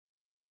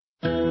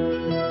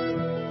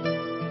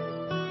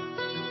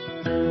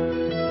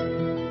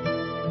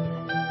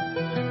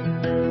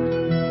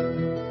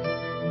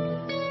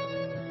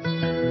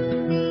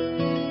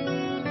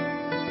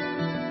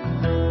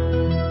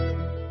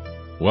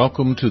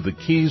Welcome to the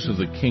Keys of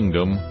the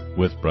Kingdom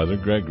with Brother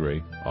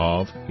Gregory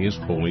of His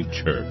Holy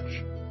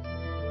Church.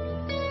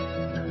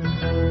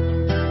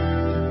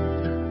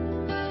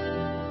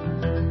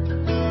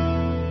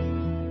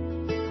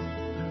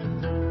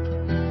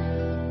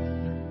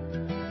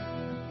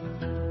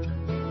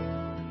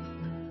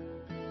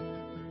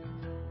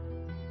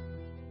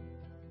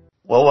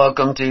 Well,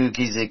 welcome to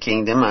Keys of the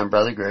Kingdom. I'm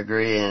Brother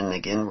Gregory, and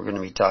again, we're going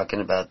to be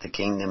talking about the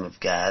Kingdom of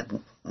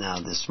God.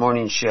 Now, this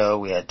morning's show,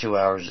 we had 2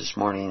 hours this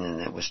morning,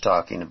 and it was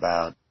talking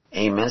about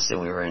Amos,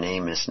 and we were in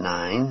Amos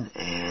 9,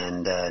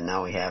 and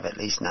now we have at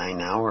least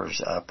 9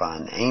 hours up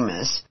on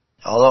Amos.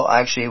 Although,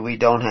 actually, we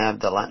don't have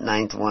the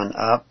 9th one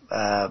up,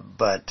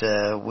 but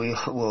we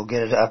will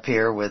get it up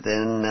here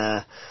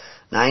within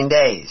 9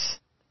 days.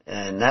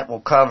 And that will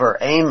cover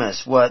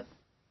Amos,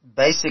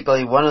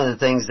 basically, one of the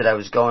things that I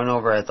was going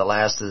over at the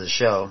last of the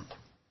show,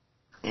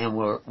 and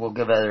we'll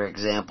give other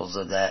examples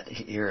of that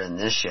here in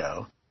this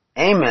show.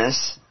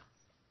 Amos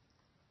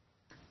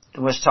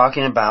was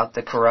talking about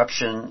the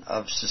corruption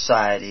of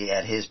society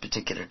at his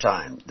particular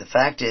time. The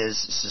fact is,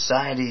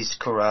 societies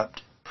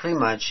corrupt pretty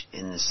much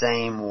in the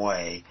same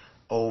way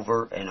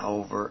over and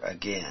over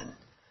again.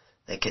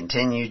 They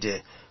continue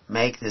to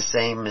make the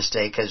same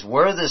mistake, because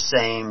we're the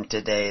same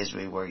today as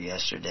we were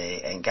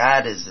yesterday, and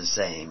God is the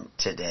same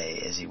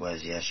today as He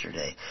was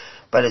yesterday.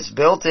 But it's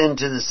built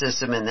into the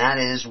system, and that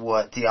is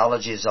what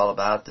theology is all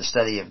about, the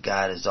study of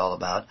God is all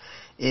about,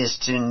 is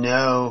to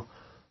know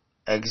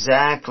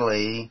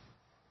exactly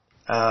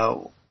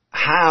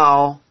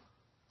how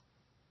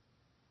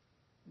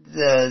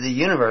the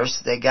universe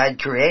that God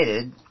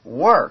created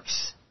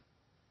works,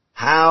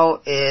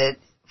 how it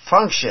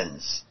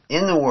functions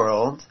in the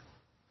world,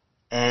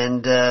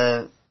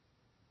 and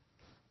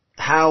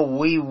how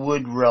we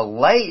would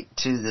relate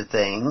to the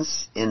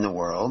things in the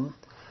world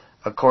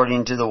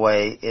according to the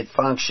way it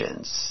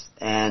functions.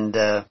 And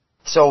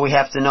so we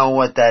have to know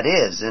what that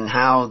is and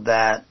how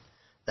that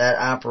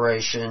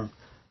operation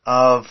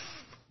of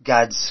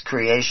God's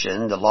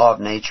creation, the law of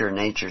nature,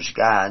 nature's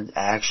God,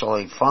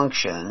 actually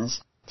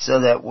functions,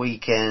 so that we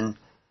can,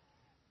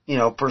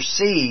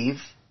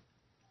 perceive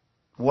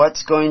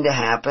what's going to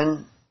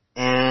happen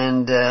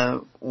and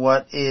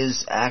what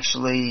is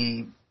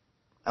actually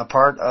a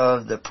part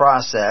of the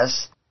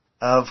process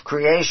of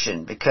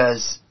creation.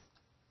 Because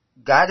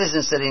God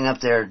isn't sitting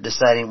up there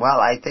deciding, well,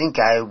 I think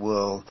I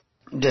will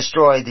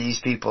destroy these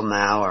people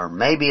now, or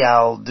maybe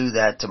I'll do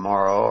that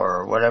tomorrow,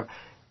 or whatever.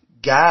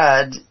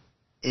 God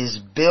is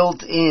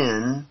built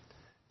in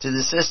to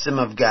the system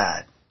of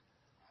God.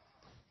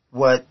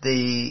 What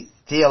the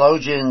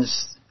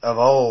theologians of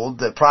old,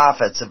 the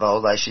prophets of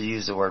old, I should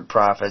use the word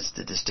prophets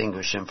to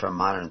distinguish them from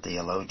modern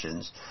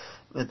theologians,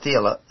 but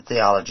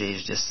theology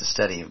is just the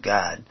study of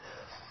God.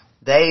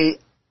 They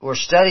were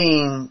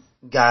studying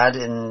God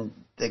and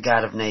the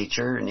God of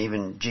nature, and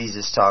even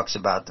Jesus talks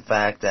about the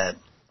fact that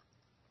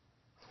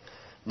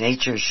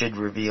nature should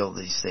reveal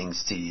these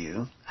things to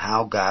you,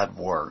 how God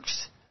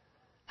works,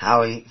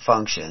 how He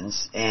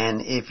functions.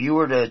 And if you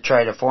were to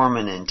try to form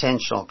an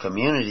intentional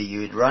community,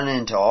 you would run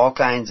into all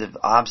kinds of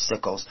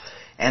obstacles,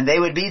 and they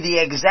would be the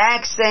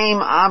exact same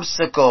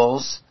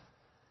obstacles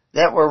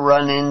that were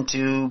run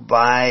into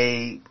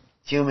by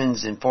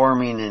humans in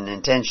forming an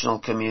intentional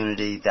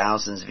community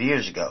thousands of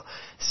years ago.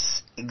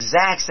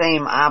 Exact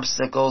same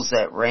obstacles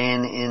that were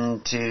run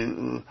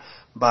into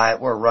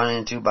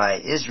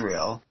by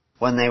Israel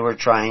when they were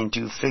trying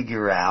to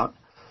figure out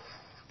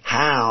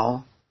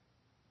how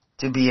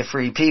to be a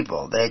free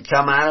people. They had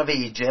come out of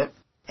Egypt,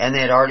 and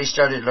they had already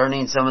started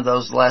learning some of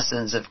those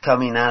lessons of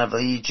coming out of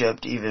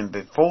Egypt even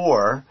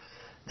before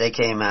they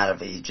came out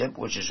of Egypt,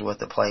 which is what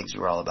the plagues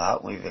were all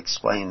about. We've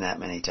explained that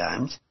many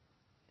times.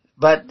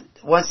 But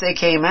once they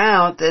came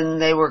out, then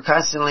they were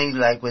constantly,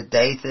 like with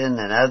Dathan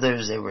and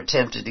others, they were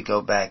tempted to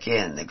go back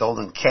in. The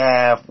golden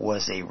calf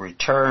was a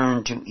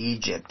return to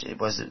Egypt. It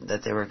wasn't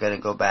that they were going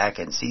to go back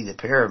and see the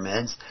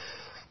pyramids.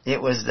 It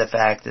was the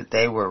fact that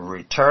they were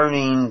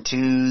returning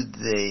to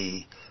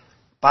the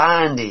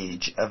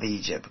bondage of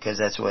Egypt, because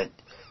that's what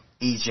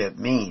Egypt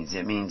means.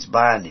 It means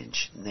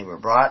bondage. And they were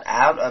brought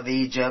out of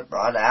Egypt,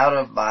 brought out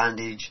of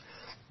bondage,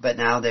 but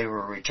now they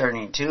were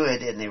returning to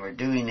it, and they were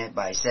doing it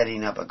by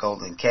setting up a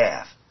golden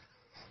calf.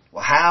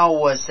 Well, how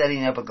was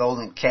setting up a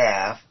golden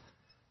calf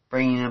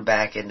bringing them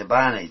back into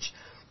bondage?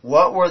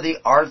 What were the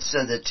arts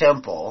of the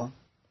temple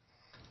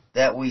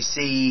that we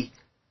see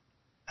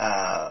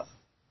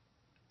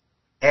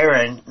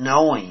Aaron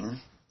knowing,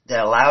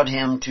 that allowed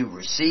him to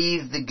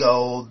receive the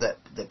gold that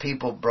the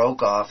people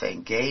broke off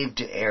and gave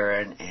to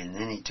Aaron, and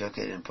then he took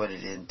it and put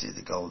it into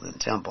the golden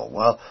temple?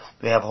 Well,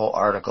 we have whole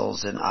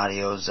articles and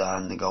audios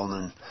on the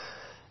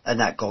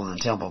not golden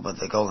temple, but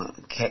the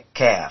golden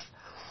calf.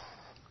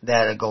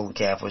 That a golden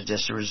calf was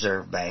just a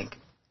reserve bank,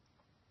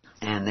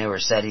 and they were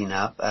setting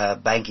up a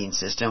banking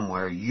system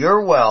where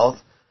your wealth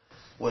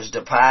was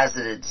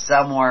deposited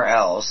somewhere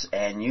else,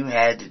 and you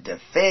had to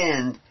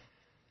defend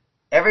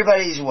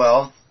everybody's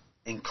wealth,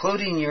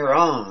 including your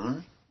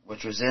own,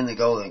 which was in the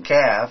golden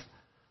calf,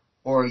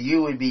 or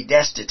you would be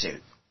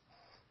destitute.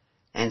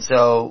 And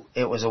so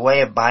it was a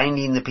way of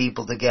binding the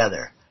people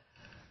together.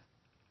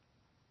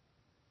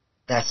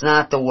 That's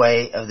not the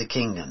way of the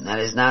kingdom. That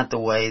is not the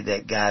way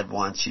that God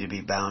wants you to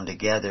be bound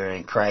together,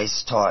 and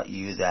Christ taught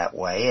you that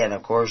way. And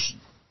of course,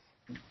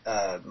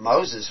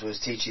 Moses was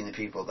teaching the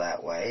people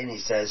that way, and he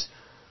says,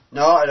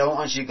 no, I don't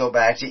want you to go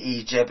back to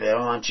Egypt. I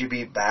don't want you to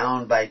be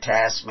bound by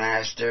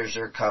taskmasters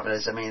or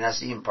covenants. I mean,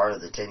 that's even part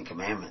of the Ten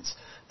Commandments.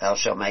 Thou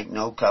shalt make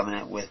no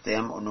covenant with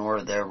them,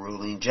 nor their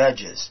ruling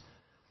judges.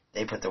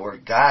 They put the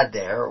word God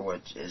there,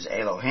 which is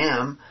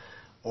Elohim,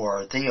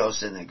 or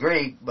Theos in the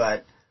Greek,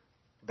 but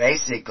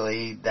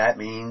basically that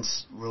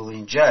means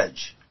ruling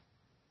judge.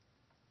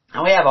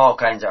 Now we have all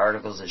kinds of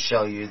articles that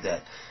show you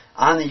that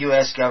on the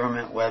U.S.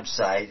 government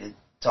website it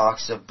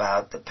talks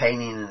about the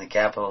painting in the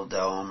Capitol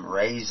Dome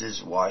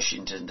raises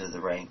Washington to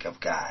the rank of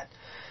God.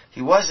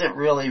 He wasn't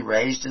really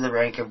raised to the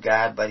rank of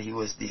God, but he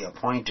was the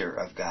appointer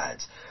of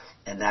gods.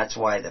 And that's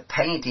why the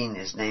painting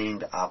is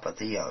named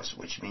Apotheos,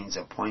 which means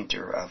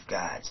appointer of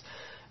gods.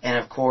 And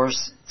of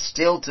course,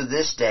 still to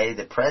this day,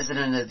 the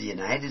President of the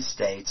United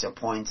States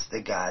appoints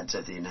the gods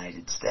of the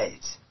United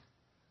States.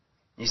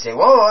 You say,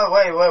 whoa,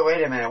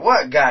 wait a minute,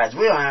 what gods?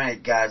 We don't have any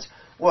gods.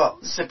 Well,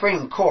 the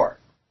Supreme Court.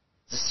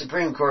 The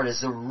Supreme Court is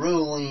the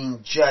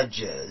ruling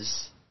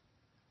judges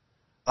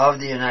of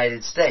the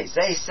United States.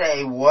 They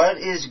say what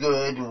is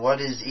good and what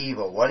is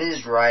evil, what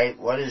is right,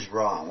 what is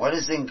wrong, what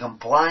is in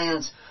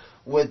compliance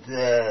with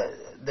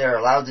they're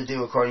allowed to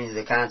do according to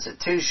the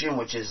Constitution,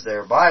 which is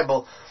their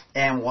Bible,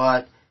 and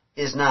what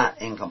is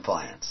not in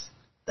compliance.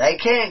 They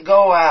can't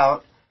go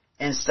out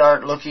and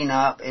start looking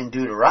up in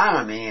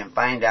Deuteronomy and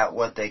find out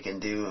what they can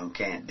do and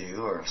can't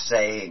do, or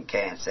say and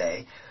can't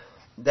say.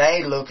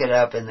 They look it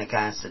up in the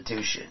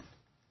Constitution.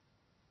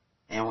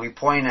 And we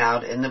point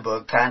out in the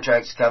book,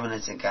 Contracts,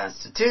 Covenants, and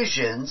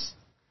Constitutions,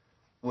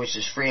 which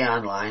is free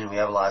online, and we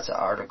have lots of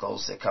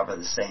articles that cover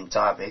the same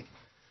topic,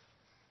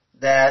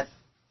 that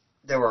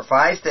there were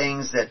 5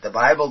 things that the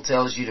Bible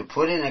tells you to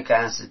put in a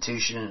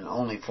Constitution, and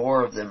only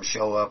 4 of them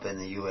show up in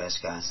the U.S.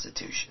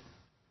 Constitution.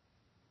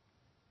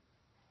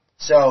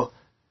 So,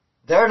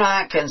 they're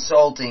not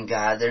consulting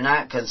God, they're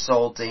not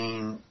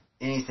consulting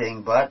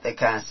anything but the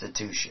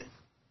Constitution,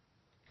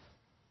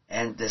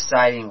 and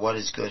deciding what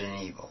is good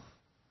and evil.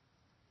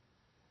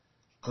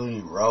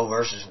 Including Roe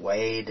versus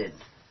Wade, and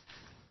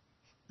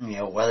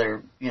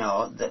whether,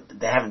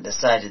 they haven't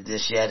decided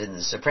this yet in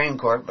the Supreme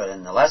Court, but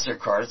in the lesser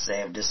courts they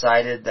have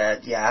decided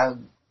that,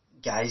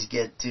 guys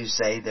get to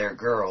say they're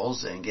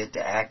girls and get to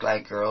act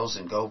like girls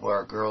and go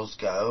where girls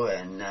go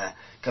and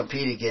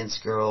compete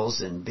against girls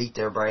and beat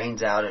their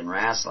brains out in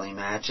wrestling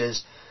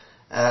matches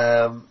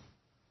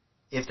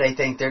if they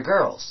think they're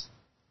girls.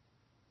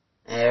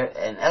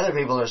 And other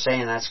people are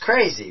saying that's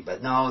crazy,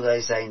 but no, they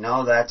say,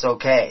 no, that's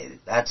okay,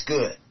 that's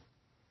good.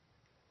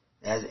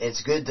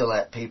 It's good to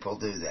let people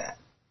do that.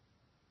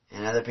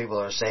 And other people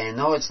are saying,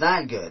 no, it's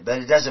not good. But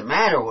it doesn't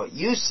matter what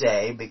you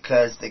say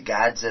because the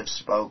gods have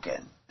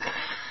spoken.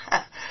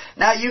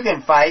 Now you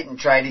can fight and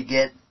try to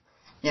get,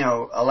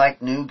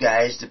 elect new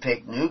guys to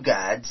pick new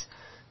gods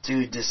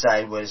to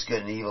decide what is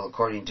good and evil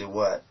according to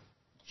what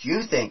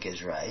you think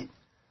is right.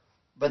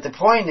 But the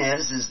point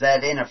is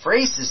that in a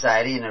free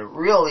society, in a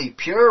really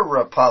pure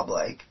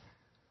republic,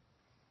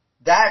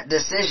 that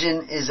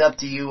decision is up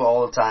to you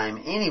all the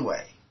time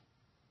anyway.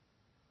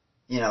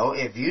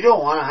 If you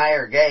don't want to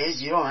hire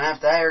gays, you don't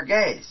have to hire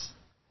gays.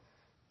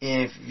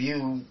 If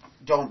you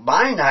don't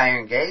mind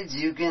hiring gays,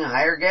 you can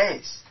hire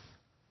gays.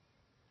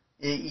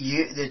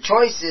 The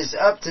choice is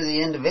up to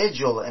the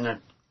individual in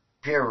a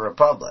pure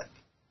republic.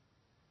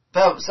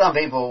 Some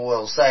people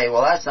will say,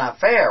 well, that's not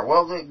fair.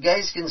 Well, the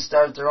gays can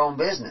start their own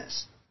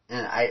business.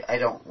 And I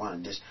don't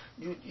want to just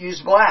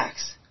use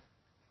blacks.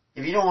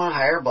 If you don't want to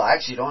hire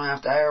blacks, you don't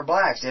have to hire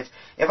blacks.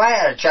 If I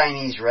had a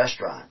Chinese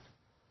restaurant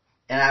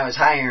and I was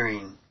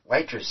hiring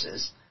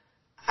waitresses,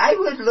 I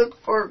would look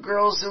for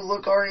girls who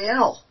look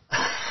Oriental.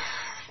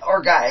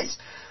 Or guys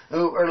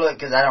who look,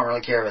 because I don't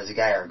really care if it's a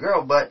guy or a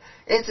girl, but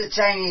it's a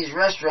Chinese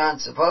restaurant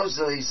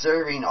supposedly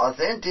serving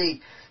authentic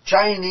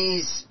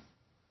Chinese,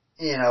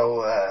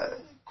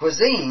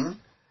 cuisine.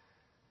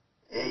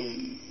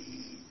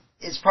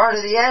 It's part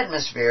of the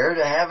atmosphere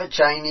to have a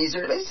Chinese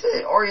or at least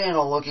an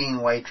Oriental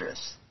looking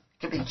waitress.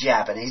 It could be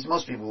Japanese.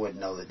 Most people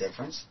wouldn't know the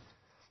difference.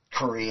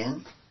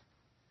 Korean,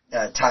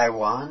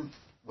 Taiwan,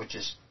 which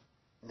is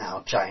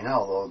now China,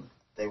 although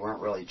they weren't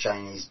really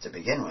Chinese to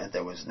begin with.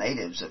 There was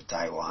natives of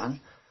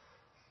Taiwan.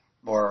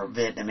 Or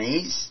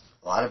Vietnamese.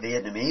 A lot of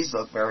Vietnamese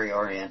look very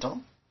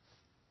Oriental.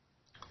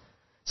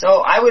 So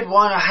I would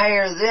want to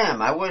hire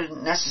them. I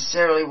wouldn't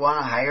necessarily want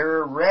to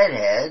hire a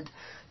redhead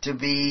to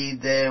be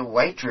the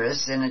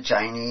waitress in a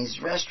Chinese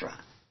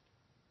restaurant.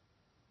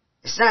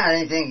 It's not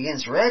anything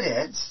against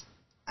redheads.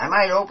 I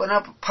might open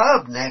up a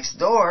pub next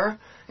door,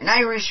 an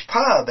Irish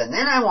pub, and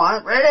then I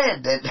want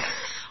redhead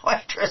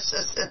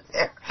waitresses in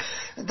there.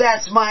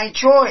 That's my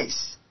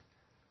choice.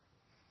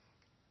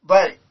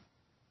 But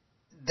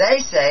they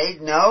say,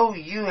 no,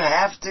 you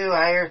have to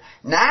hire.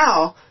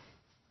 Now,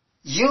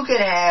 you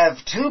could have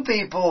 2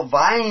 people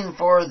vying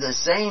for the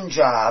same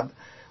job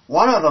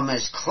one of them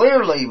is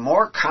clearly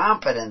more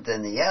competent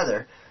than the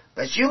other,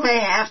 but you may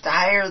have to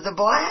hire the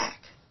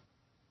black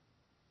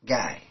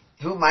guy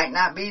who might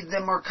not be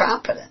the more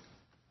competent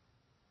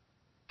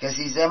because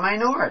he's a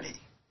minority.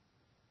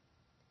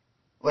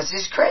 What's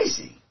this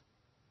crazy?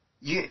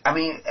 What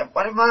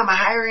if I'm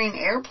hiring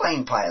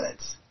airplane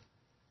pilots?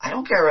 I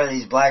don't care whether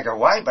he's black or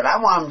white, but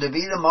I want him to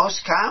be the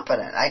most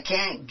competent. I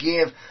can't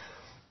give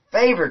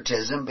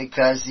favoritism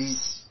because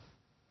he's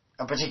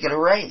a particular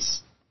race.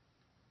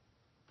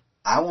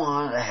 I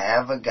want to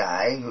have a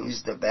guy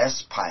who's the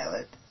best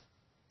pilot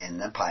in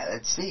the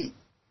pilot seat.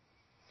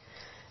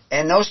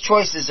 And those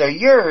choices are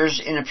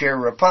yours in a pure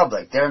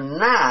republic. They're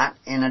not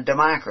in a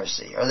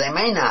democracy, or they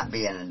may not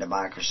be in a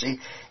democracy.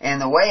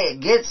 And the way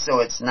it gets so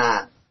it's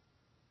not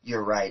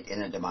your right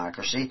in a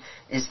democracy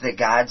is that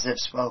gods have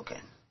spoken.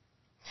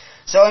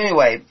 So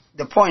anyway,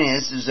 the point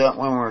is that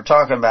when we're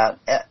talking about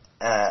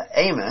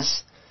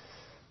Amos,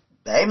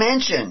 they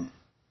mention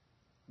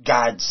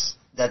gods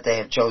that they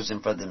have chosen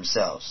for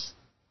themselves.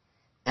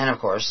 And of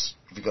course,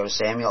 if you go to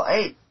Samuel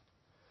 8,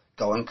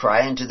 go and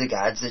cry unto the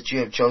gods that you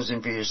have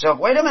chosen for yourself.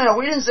 Wait a minute,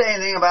 we didn't say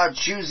anything about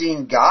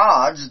choosing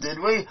gods, did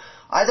we?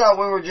 I thought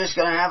we were just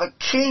going to have a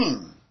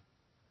king.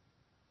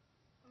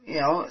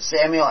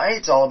 Samuel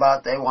 8's all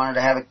about they wanted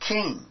to have a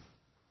king.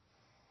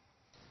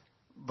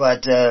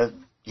 But,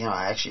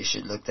 I actually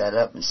should look that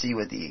up and see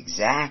what the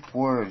exact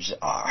words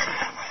are.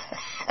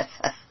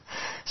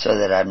 So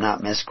that I'm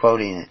not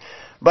misquoting it.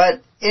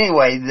 But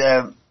anyway,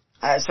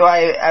 so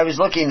I was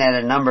looking at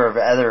a number of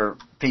other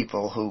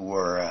people who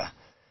were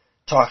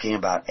talking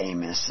about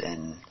Amos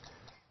and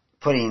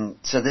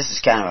so this is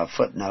kind of a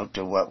footnote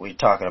to what we're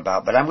talking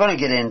about, but I'm going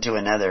to get into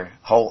another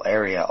whole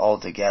area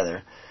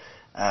altogether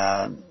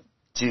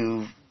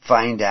to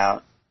find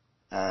out,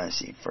 1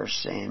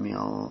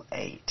 Samuel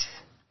 8.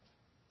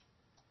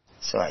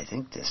 So I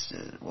think this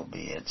will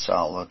be it. So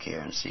I'll look here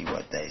and see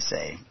what they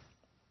say.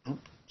 Oh,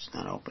 it's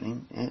not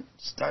opening. It's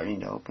starting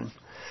to open.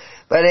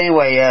 But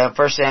anyway,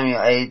 1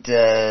 Samuel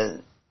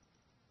 8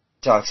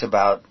 talks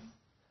about,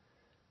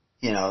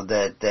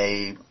 that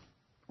they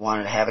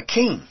wanted to have a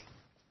king.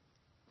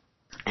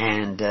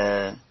 And,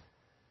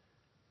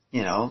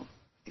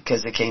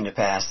 because it came to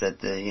pass that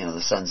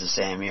the sons of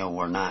Samuel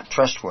were not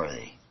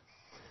trustworthy.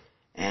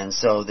 And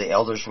so the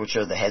elders, which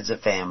are the heads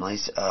of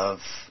families of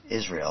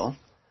Israel,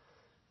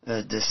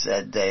 just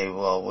said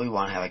we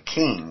want to have a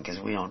king because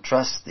we don't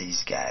trust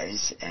these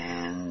guys.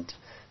 And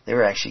they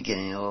were actually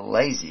getting a little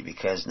lazy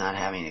because not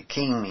having a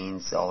king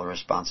means all the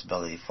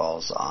responsibility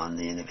falls on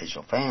the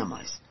individual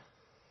families.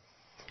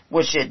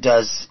 Which it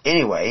does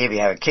anyway. If you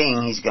have a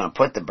king, he's going to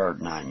put the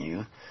burden on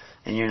you,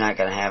 and you're not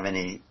going to have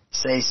any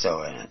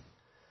say-so in it.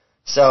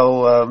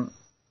 So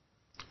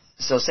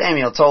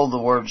Samuel told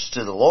the words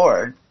to the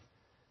Lord,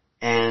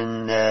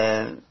 and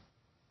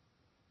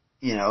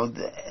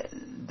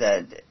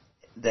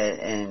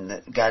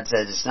and God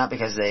said it's not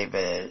because they've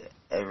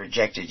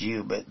rejected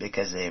you, but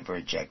because they've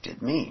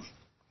rejected me.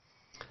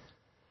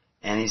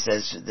 And He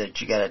says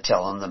that you got to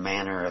tell him the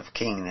manner of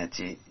king that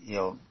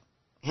he'll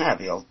have.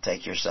 He'll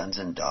take your sons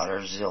and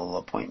daughters. He'll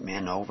appoint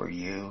men over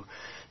you.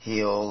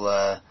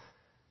 He'll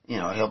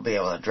be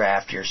able to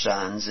draft your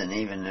sons and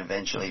even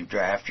eventually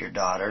draft your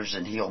daughters,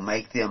 and He'll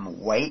make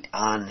them wait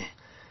on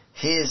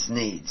His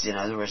needs. In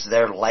other words,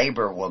 their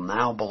labor will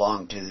now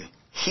belong to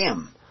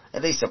Him,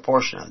 at least a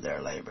portion of their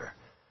labor.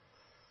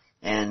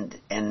 And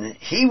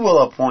He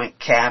will appoint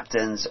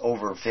captains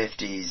over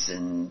 50s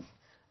and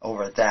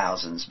over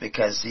thousands,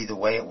 because see, the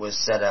way it was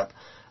set up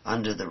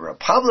under the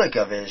Republic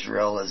of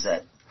Israel is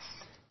that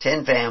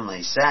 10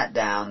 families sat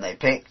down, they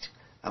picked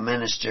a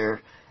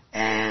minister,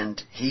 and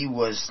he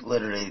was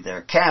literally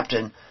their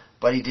captain,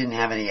 but he didn't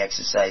have any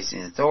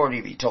exercising authority.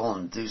 If he told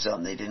them to do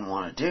something they didn't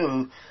want to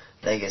do,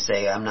 they could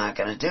say, I'm not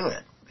going to do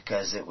it,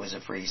 because it was a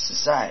free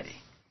society.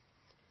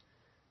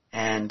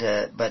 And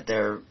but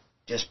they're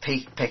just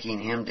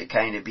picking him to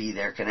kind of be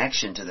their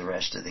connection to the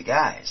rest of the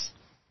guys.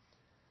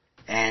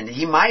 And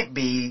he might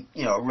be,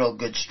 a real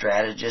good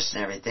strategist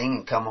and everything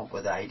and come up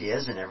with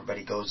ideas, and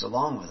everybody goes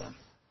along with him.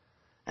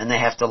 And they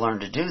have to learn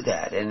to do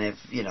that. And if,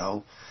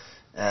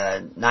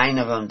 9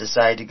 of them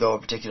decide to go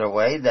a particular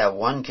way, that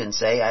one can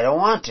say, I don't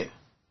want to.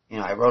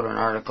 I wrote an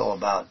article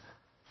about,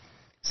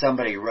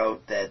 somebody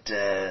wrote that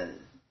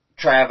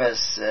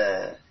Travis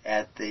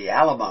at the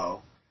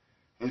Alamo,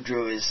 who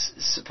drew his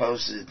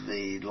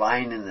supposedly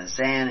line in the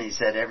sand, he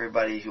said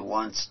everybody who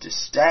wants to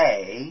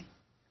stay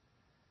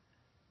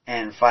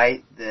and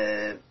fight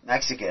the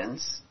Mexican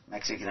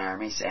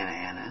Army, Santa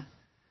Anna,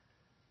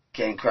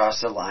 can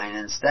cross the line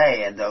and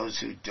stay, and those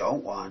who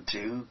don't want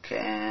to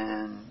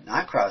can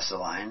not cross the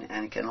line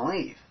and can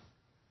leave.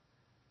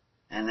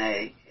 And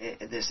in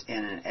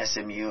an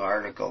SMU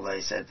article,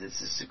 they said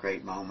this is a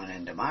great moment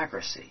in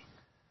democracy.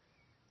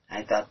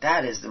 I thought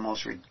that is the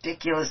most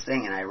ridiculous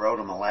thing, and I wrote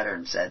him a letter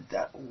and said,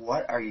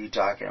 what are you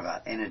talking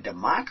about? In a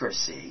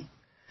democracy,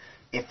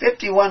 if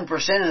 51%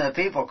 of the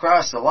people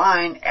crossed the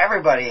line,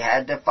 everybody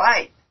had to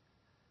fight.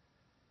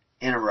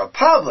 In a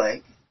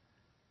republic,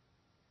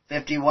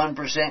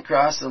 51%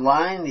 cross the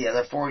line, the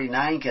other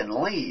 49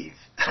 can leave.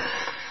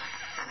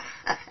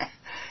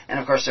 And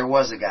of course there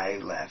was a guy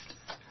who left.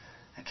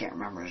 I can't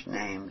remember his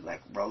name,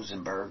 like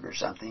Rosenberg or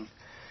something.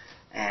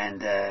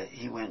 And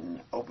he went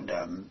and opened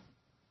a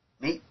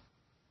meat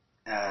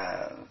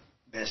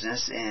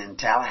business in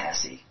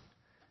Tallahassee.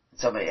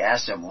 Somebody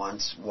asked him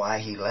once why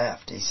he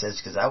left. He says,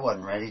 because I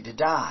wasn't ready to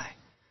die.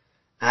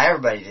 Now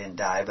everybody didn't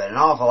die, but an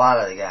awful lot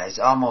of the guys,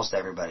 almost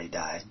everybody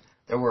died.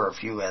 There were a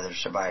few other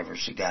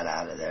survivors who got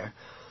out of there.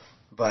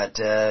 But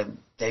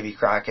Davy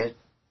Crockett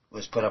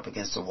was put up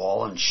against the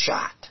wall and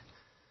shot.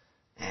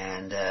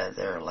 And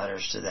there are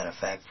letters to that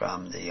effect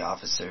from the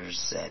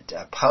officers that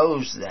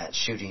opposed that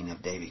shooting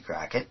of Davy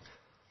Crockett,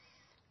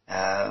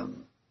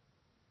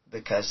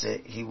 because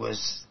he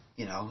was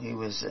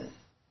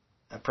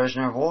a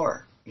prisoner of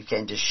war. You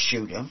can't just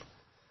shoot him.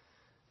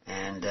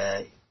 And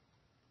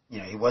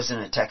he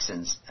wasn't a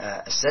Texan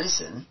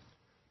citizen.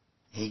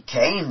 He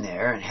came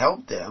there and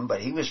helped them,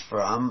 but he was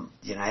from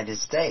the United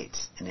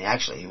States, and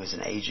he was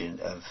an agent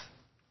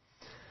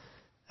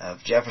of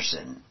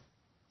Jefferson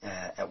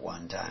at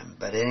one time.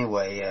 But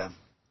anyway,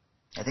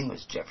 I think it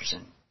was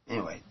Jefferson.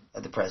 Anyway,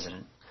 the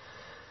president.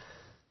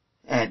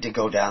 And to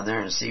go down there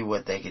and see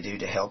what they could do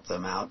to help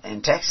them out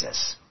in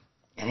Texas.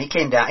 And he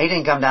came down. He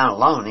didn't come down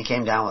alone. He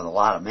came down with a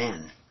lot of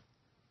men.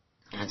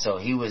 And so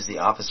he was the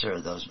officer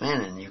of those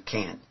men, and you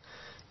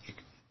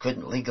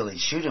couldn't legally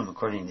shoot him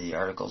according to the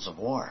Articles of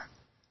War.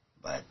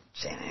 But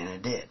Santa Anna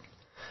did.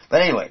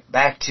 But anyway,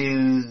 back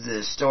to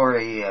the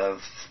story of,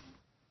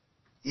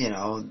 in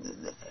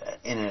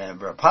a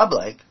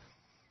republic,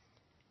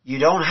 you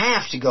don't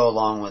have to go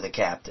along with the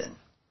captain.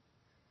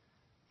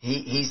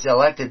 He's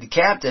elected the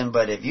captain,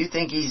 but if you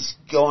think he's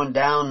going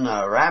down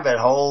a rabbit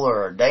hole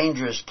or a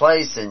dangerous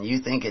place and you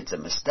think it's a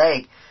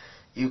mistake,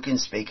 you can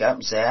speak up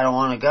and say, I don't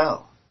want to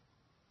go.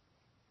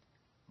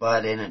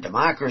 But in a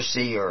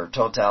democracy or a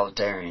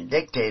totalitarian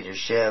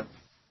dictatorship,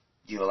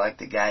 you elect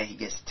the guy, he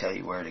gets to tell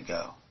you where to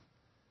go.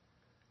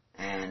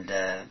 And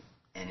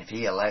if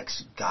he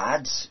elects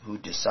gods who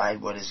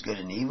decide what is good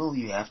and evil,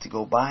 you have to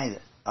go by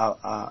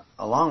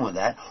along with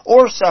that,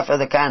 or suffer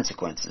the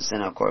consequences.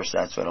 And of course,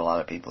 that's what a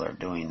lot of people are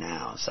doing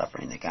now,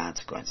 suffering the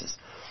consequences.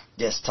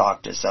 Just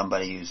talk to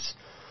somebody who's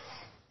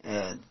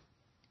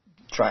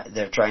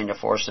they're trying to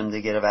force them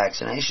to get a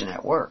vaccination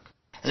at work.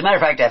 As a matter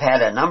of fact, I've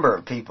had a number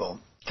of people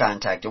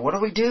contacted. What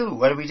do we do?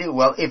 What do we do?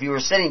 Well, if you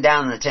were sitting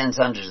down in the tens,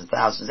 hundreds, and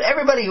thousands,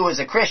 everybody who was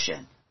a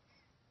Christian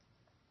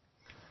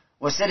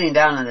was sitting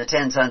down in the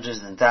tens,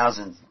 hundreds, and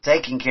thousands,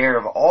 taking care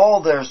of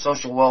all their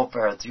social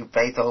welfare through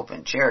faith, hope,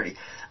 and charity,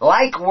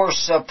 like we're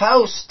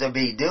supposed to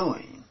be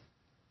doing,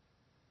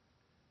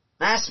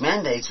 mass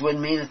mandates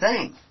wouldn't mean a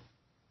thing.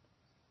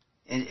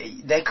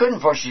 They couldn't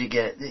force you to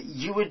get it.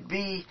 You would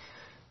be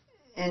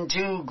in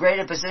too great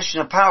a position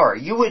of power.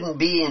 You wouldn't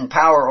be in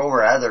power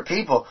over other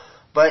people,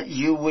 but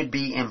you would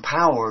be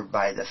empowered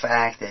by the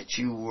fact that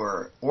you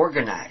were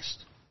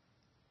organized.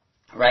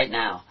 Right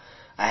now,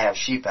 I have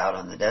sheep out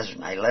on the desert,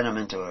 and I let them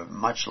into a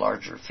much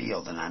larger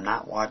field, and I'm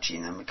not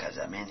watching them because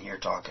I'm in here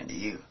talking to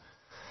you.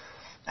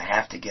 I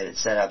have to get it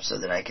set up so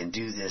that I can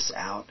do this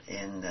out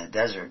in the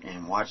desert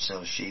and watch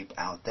those sheep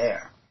out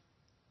there.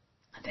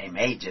 They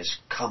may just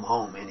come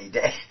home any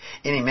day,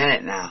 any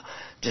minute now,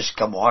 just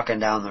come walking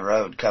down the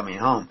road coming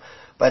home.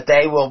 But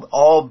they will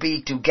all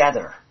be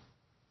together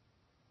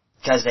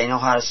because they know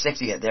how to stick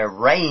together. They're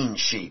range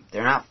sheep.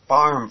 They're not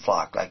farm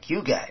flock like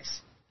you guys.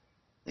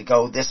 They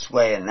go this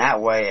way and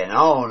that way, and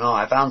oh no,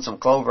 I found some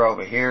clover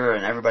over here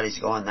and everybody's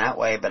going that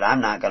way, but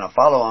I'm not going to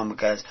follow them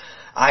because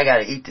I got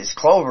to eat this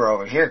clover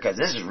over here because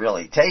this is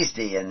really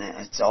tasty, and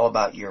it's all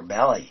about your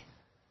belly.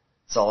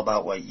 It's all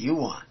about what you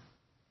want.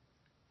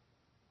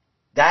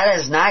 That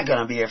is not going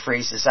to be a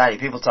free society.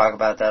 People talk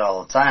about that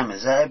all the time,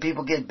 is that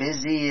people get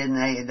busy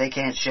and they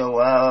can't show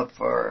up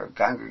for a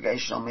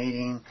congregational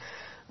meeting.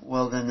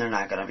 Well, then they're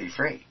not going to be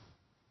free.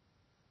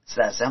 It's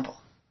that simple.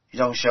 You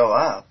don't show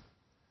up,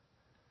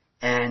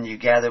 and you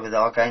gather with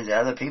all kinds of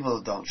other people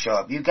who don't show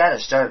up. You've got to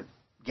start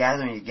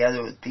gathering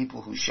together with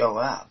people who show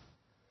up.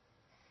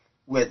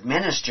 With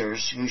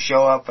ministers who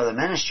show up for the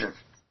minister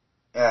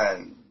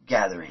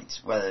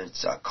gatherings, whether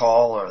it's a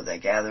call or they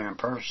gather in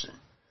person.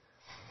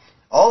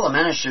 All the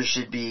ministers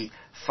should be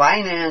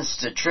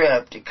financed a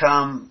trip to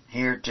come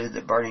here to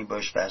the Burning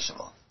Bush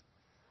Festival.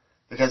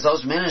 Because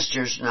those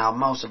ministers, now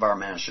most of our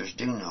ministers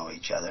do know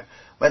each other,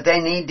 but they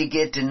need to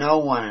get to know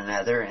one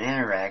another and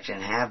interact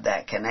and have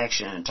that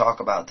connection and talk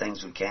about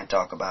things we can't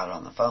talk about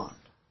on the phone.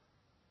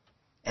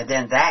 And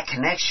then that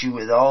connects you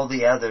with all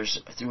the others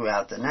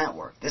throughout the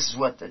network. This is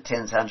what the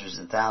tens, hundreds,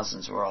 and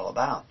thousands were all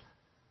about.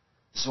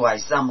 This is why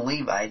some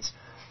Levites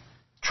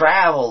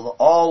traveled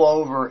all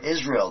over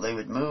Israel. They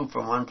would move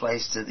from one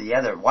place to the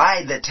other.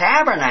 Why the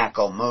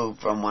tabernacle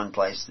moved from one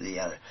place to the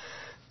other?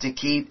 To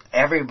keep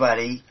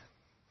everybody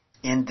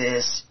in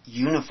this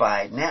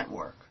unified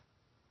network.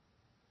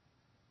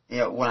 You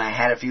know, when I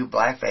had a few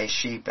blackface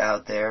sheep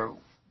out there,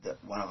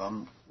 one of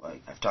them,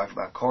 I've talked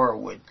about, Cora,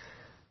 would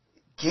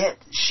get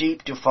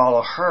sheep to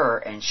follow her,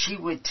 and she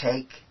would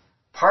take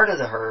part of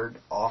the herd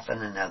off in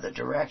another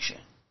direction.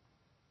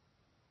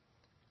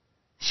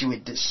 She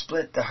would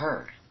split the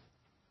herd.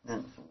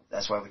 And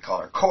that's why we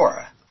call her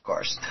Korah, of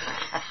course.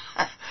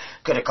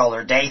 Could have called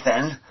her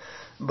Dathan,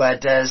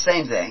 but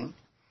same thing.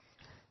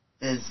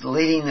 Is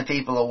leading the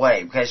people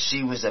away, because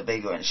she was a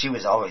big one. She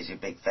was always a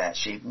big fat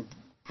sheep.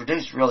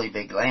 Produced really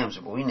big lambs,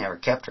 but we never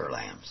kept her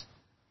lambs.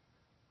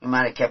 We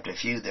might have kept a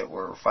few that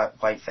were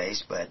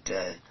white-faced, but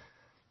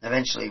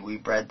eventually we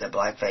bred the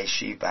black-faced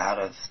sheep out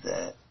of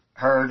the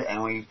herd,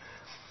 and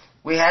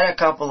we had a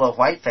couple of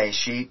white-faced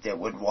sheep that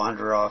would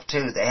wander off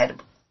too. They had a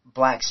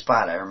black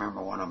spot. I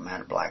remember one of them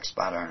had a black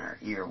spot on her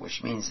ear,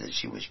 which means that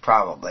she was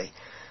probably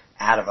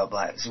out of a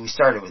black. So we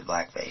started with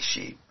black-faced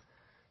sheep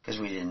because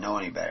we didn't know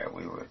any better.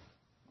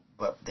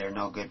 But they're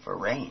no good for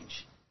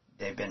range.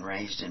 They've been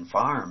raised in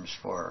farms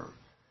for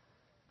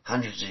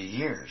hundreds of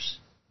years.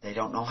 They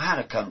don't know how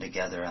to come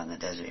together on the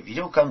desert. If you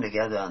don't come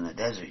together on the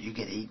desert, you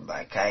get eaten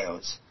by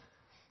coyotes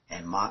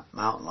and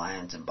mountain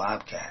lions and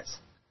bobcats.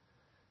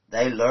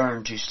 They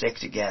learn to stick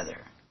together.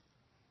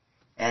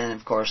 And,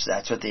 of course,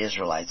 that's what the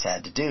Israelites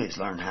had to do, is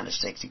learn how to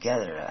stick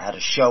together, how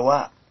to show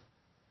up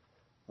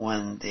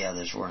when the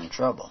others were in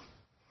trouble.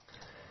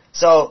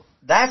 So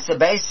that's the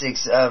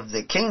basics of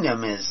the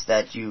kingdom, is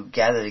that you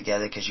gather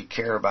together because you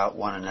care about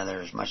one another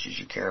as much as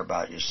you care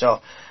about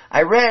yourself.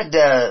 I read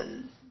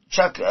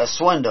Chuck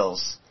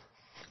Swindoll's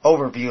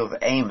overview of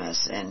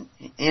Amos, and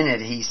in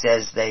it he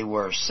says they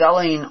were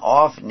selling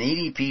off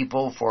needy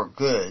people for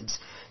goods,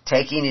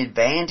 taking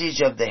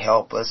advantage of the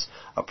helpless,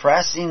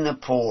 oppressing the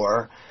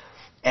poor,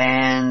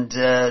 and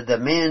the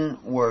men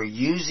were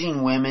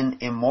using women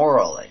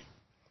immorally.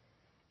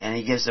 And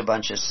he gives a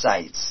bunch of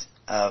cites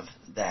of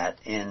that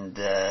in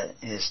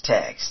his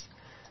text.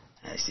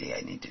 I see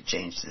I need to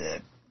change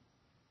the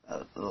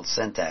little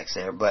syntax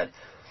there, but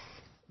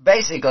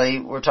basically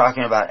we're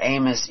talking about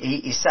Amos.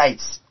 He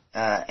cites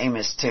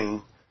Amos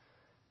 2,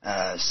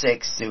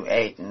 6 through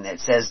 8, and it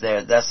says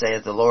there, "Thus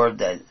saith the Lord,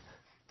 that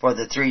for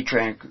the 3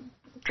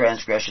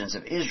 transgressions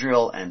of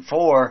Israel, and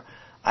 4,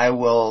 I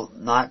will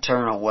not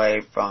turn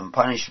away from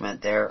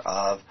punishment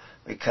thereof,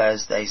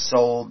 because they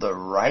sold the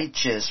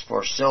righteous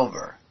for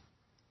silver."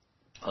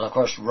 Well, of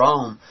course,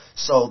 Rome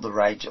sold the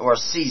righteous, or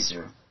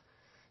Caesar.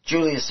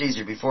 Julius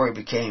Caesar, before he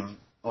became,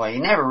 well, he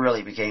never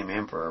really became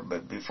emperor,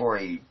 but before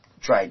he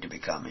tried to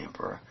become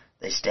emperor,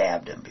 they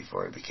stabbed him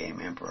before he became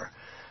emperor.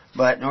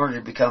 But in order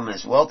to become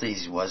as wealthy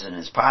as he was and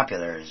as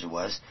popular as he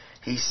was,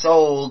 he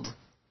sold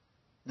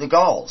the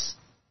Gauls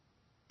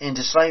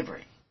into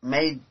slavery,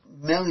 made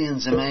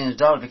millions and millions of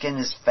dollars, became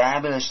this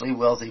fabulously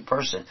wealthy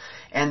person.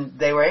 And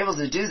they were able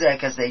to do that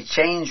because they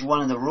changed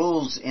one of the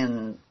rules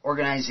in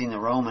organizing the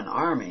Roman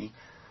army,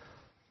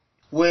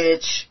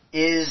 which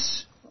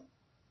is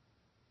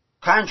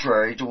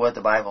contrary to what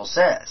the Bible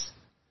says.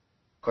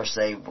 Of course,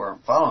 they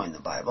weren't following the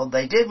Bible.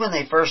 They did when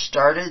they first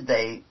started.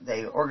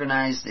 They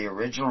organized the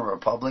original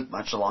republic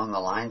much along the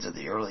lines of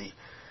the early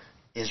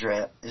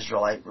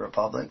Israelite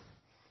republic.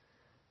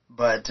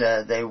 But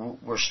they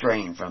were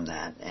straying from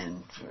that.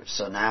 And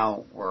so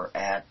now we're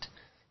at,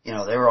 they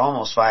were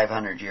almost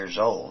 500 years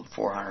old,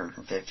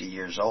 450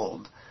 years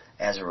old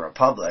as a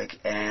republic,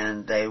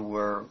 and they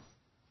were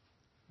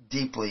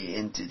deeply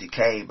into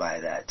decay by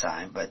that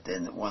time. But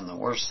then one of the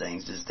worst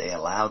things is they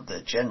allowed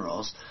the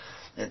generals,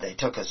 if they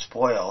took a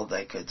spoil,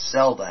 they could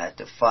sell that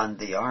to fund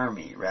the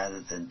army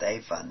rather than they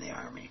fund the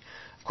army.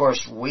 Of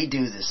course, we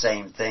do the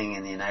same thing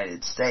in the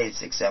United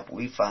States, except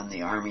we fund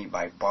the army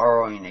by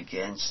borrowing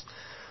against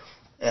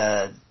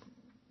the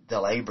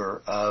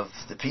labor of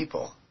the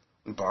people.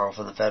 We borrow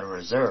from the Federal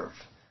Reserve.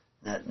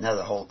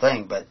 Another whole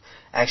thing, but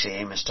actually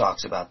Amos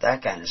talks about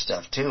that kind of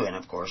stuff too, and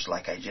of course,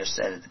 like I just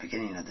said at the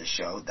beginning of the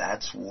show,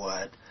 that's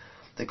what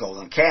the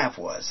golden calf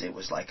was. It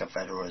was like a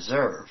Federal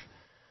Reserve.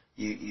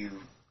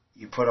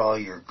 You put all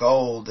your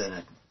gold in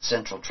a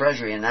central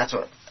treasury, and that's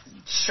what,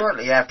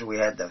 shortly after we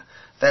had the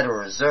Federal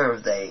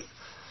Reserve,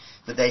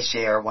 with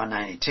HJR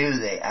 192,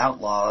 they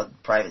outlawed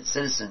private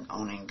citizen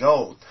owning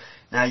gold.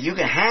 Now, you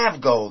can have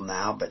gold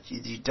now, but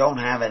you don't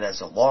have it as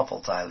a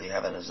lawful title. You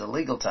have it as a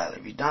legal title.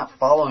 If you're not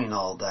following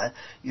all that,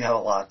 you have a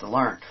lot to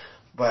learn.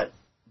 But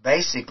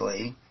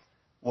basically,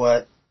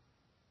 what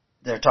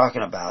they're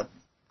talking about,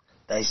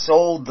 they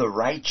sold the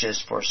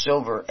righteous for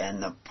silver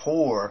and the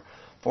poor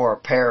for a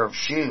pair of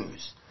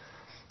shoes.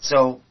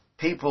 So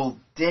people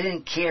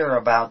didn't care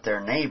about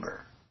their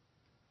neighbor.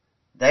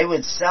 They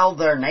would sell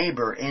their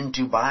neighbor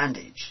into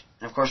bondage.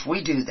 And of course,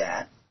 we do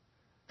that.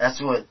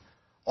 That's what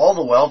all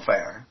the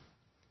welfare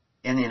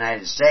in the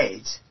United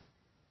States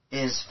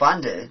is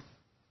funded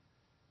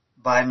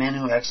by men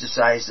who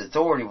exercise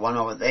authority one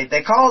over.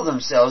 They call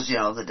themselves,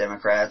 the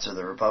Democrats or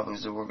the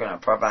Republicans, that we're going to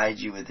provide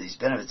you with these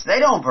benefits. They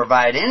don't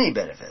provide any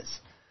benefits.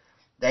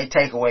 They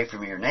take away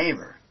from your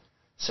neighbor.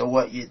 So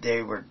what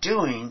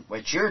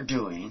you're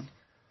doing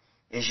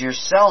is you're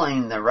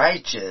selling the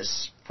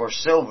righteous for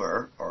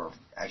silver, or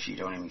actually you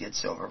don't even get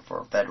silver,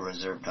 for Federal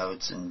Reserve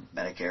notes and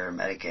Medicare,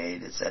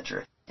 Medicaid,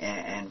 etc.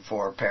 And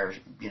for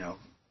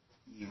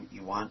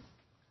you want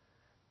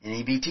an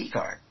EBT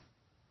card.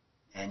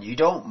 and you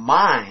don't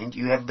mind,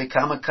 you have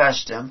become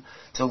accustomed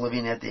to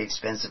living at the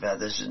expense of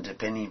others and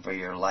depending for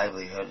your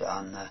livelihood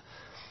on the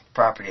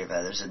property of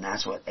others, and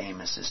that's what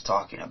Amos is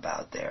talking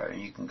about there.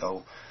 And you can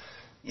go,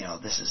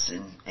 this is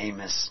in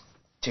Amos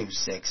 2,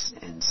 6,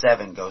 and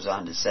 7 goes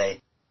on to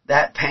say,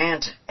 that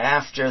pant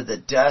after the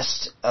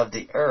dust of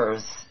the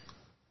earth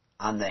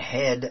on the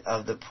head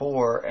of the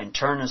poor and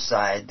turn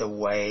aside the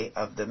way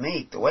of the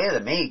meek. The way of the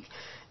meek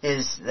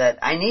is that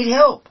I need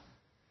help.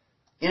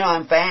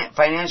 I'm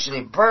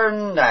financially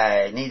burdened,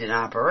 I need an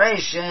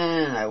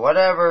operation,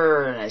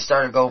 whatever, and I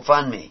start a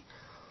GoFundMe.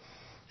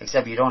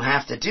 Except you don't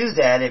have to do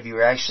that if you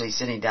were actually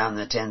sitting down in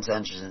the tens,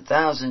 hundreds, and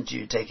thousands.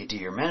 You take it to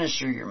your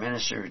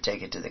minister would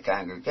take it to the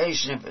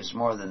congregation. If it's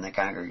more than the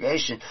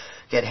congregation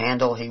could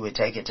handle, he would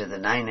take it to the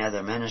 9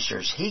 other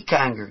ministers he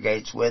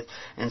congregates with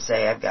and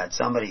say, I've got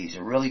somebody, he's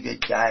a really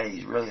good guy,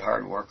 he's a really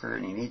hard worker,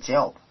 and he needs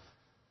help.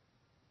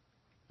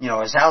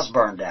 His house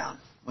burned down.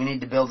 We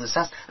need to build his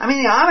house. The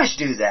Amish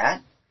do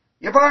that.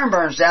 Your barn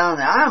burns down in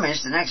the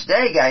Amish, the next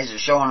day guys are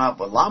showing up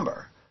with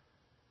lumber.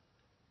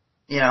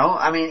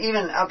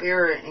 Even up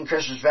here in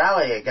Christmas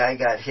Valley, a guy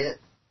got hit.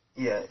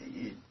 He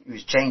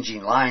was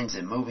changing lines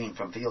and moving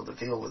from field to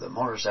field with a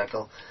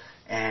motorcycle,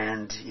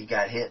 and he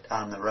got hit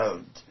on the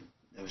road.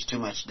 There was too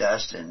much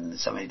dust, and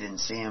somebody didn't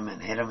see him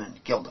and hit him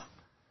and killed him.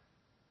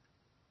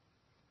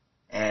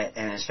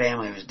 And his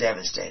family was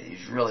devastated.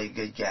 He was really a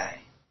good guy.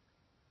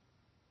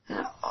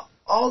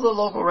 All the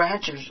local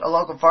ranchers,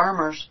 local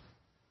farmers,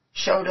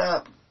 showed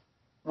up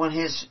when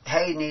his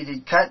hay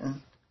needed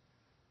cutting.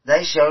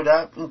 They showed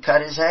up and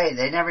cut his hay.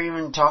 They never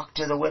even talked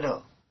to the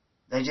widow.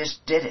 They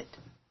just did it.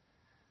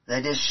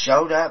 They just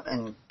showed up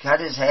and cut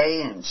his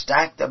hay and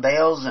stacked the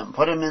bales and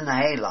put him in the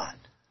hay lot.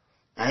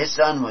 Now his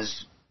son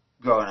was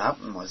growing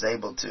up and was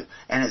able to,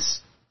 and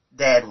his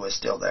dad was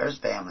still there, his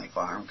family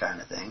farm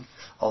kind of thing.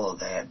 Although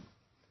they had,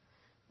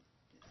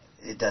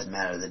 it doesn't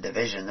matter the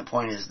division. The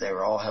point is they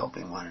were all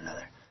helping one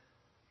another.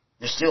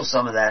 There's still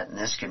some of that in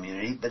this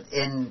community, but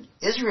in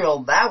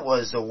Israel, that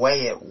was the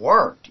way it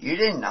worked. You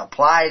didn't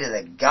apply to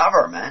the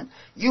government.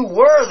 You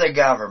were the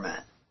government.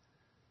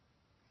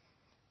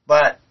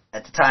 But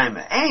at the time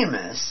of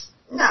Amos,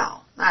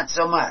 no, not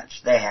so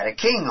much. They had a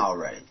king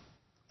already.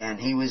 And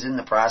he was in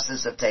the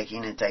process of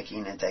taking,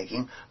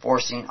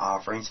 forcing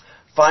offerings,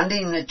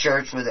 funding the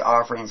church with the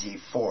offerings he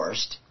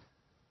forced,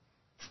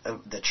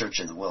 the church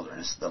in the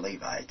wilderness, the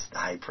Levites, the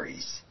high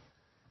priests.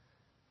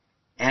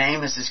 And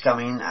Amos is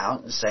coming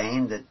out and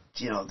saying that,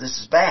 this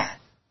is bad.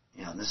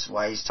 This is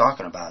why he's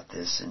talking about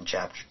this in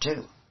chapter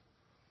 2.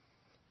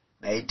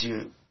 Made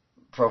to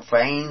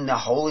profane the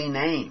holy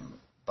name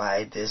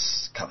by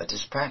this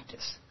covetous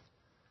practice.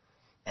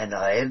 And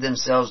laid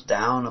themselves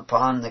down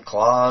upon the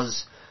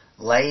claws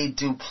laid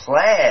to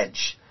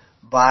pledge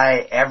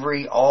by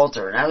every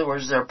altar. In other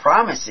words, they're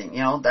promising,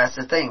 that's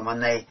the thing. When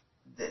they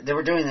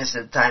were doing this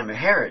at the time of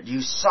Herod,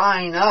 you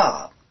sign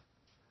up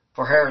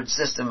for Herod's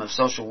system of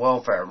social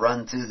welfare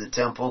run through the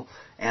temple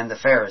and the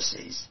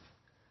Pharisees.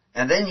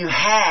 And then you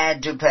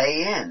had to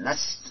pay in.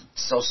 That's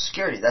Social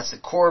Security. That's the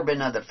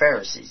Corban of the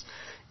Pharisees.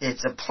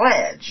 It's a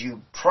pledge.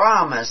 You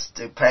promise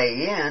to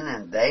pay in,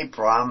 and they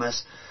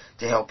promise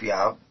to help you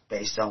out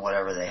based on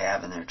whatever they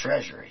have in their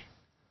treasury,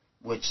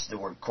 which the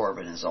word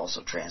Corban is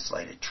also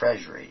translated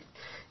treasury.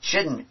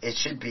 It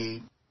should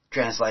be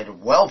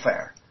translated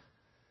welfare.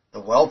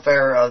 The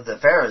welfare of the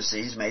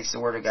Pharisees makes the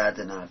Word of God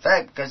to none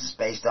effect because it's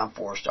based on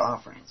forced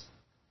offerings.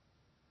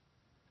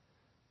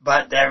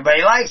 But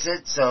everybody likes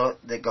it, so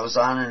it goes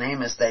on in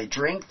Amos, they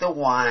drink the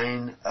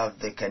wine of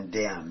the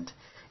condemned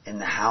in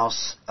the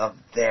house of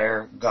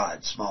their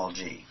God, small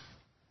g.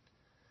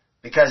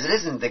 Because it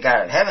isn't the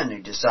God of heaven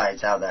who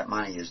decides how that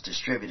money is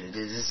distributed.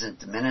 It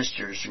isn't the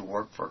ministers who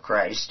work for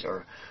Christ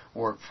or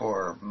work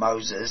for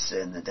Moses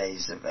in the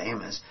days of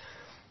Amos.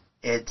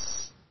 It's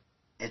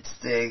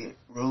the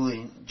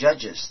ruling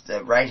judges.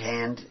 The right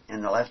hand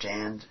and the left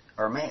hand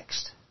are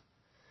mixed.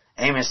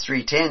 Amos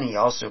 3:10, he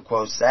also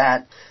quotes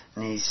that,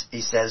 and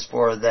he says,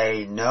 for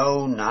they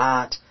know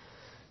not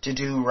to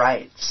do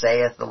right,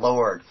 saith the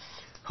Lord,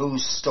 who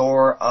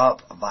store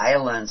up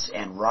violence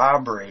and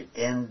robbery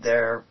in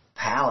their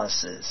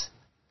palaces.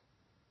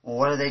 Well,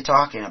 what are they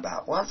talking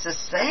about? Well, it's the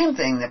same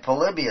thing that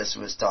Polybius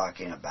was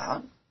talking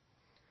about.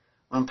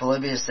 When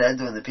Polybius said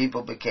when the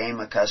people became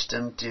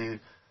accustomed to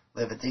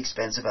live at the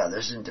expense of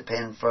others and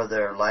depend for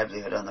their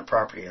livelihood on the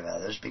property of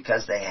others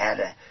because they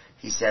had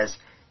he says,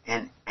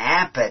 an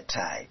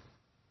appetite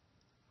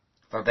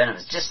for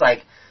benefits. Just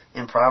like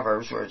in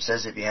Proverbs where it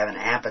says if you have an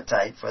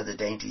appetite for the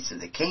dainties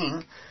of the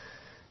king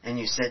and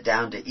you sit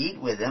down to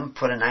eat with him,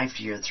 put a knife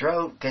to your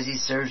throat because he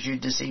serves you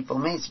deceitful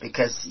meats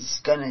because he's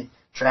going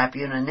to trap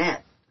you in a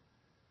net.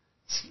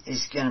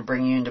 He's going to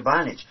bring you into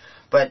bondage.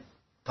 But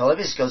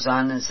Polybius goes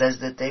on and says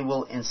that they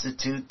will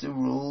institute the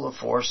rule of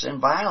force and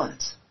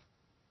violence.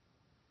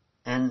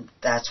 And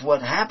that's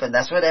what happened.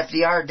 That's what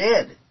FDR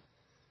did.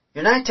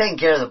 You're not taking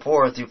care of the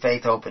poor through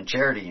faith, hope, and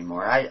charity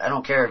anymore. I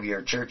don't care if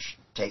your church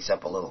takes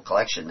up a little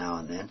collection now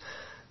and then.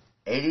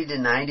 80 to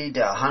 90 to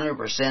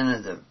 100%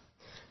 of the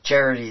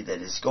charity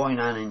that is going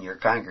on in your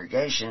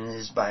congregation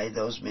is by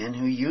those men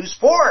who use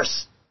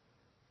force.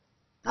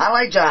 Not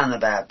like John the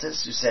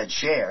Baptist, who said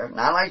share.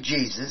 Not like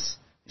Jesus,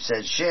 who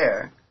said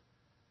share.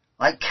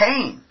 Like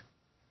Cain,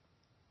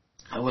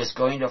 who was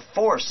going to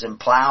force and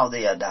plow the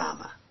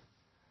Adamah.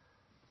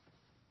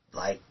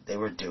 Like they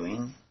were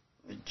doing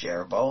with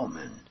Jeroboam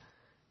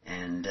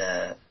and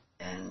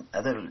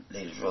other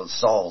leaders. Well,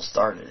 Saul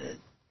started it.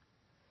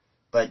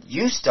 But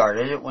you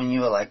started it when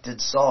you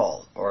elected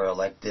Saul, or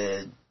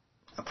elected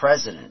a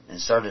president, and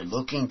started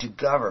looking to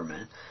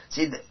government.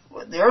 See,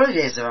 the early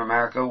days of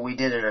America, we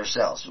did it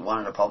ourselves. We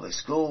wanted a public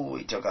school,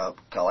 we took a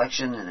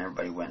collection, and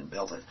everybody went and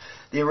built it.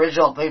 The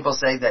original people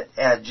say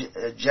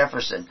that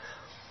Jefferson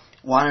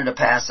wanted to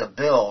pass a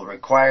bill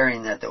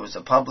requiring that there was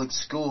a public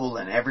school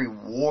in every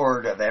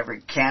ward of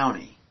every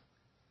county.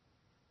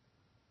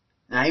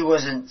 Now, he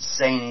wasn't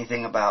saying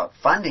anything about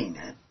funding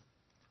it.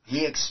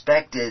 He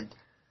expected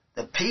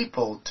the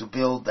people to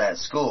build that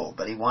school,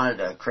 but he wanted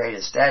to create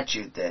a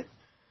statute that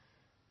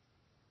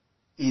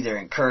either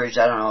encouraged,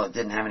 I don't know, it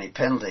didn't have any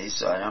penalties,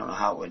 so I don't know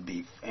how it would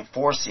be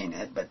enforcing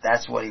it, but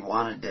that's what he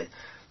wanted to.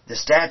 The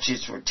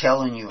statutes were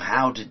telling you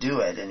how to do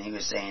it, and he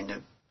was saying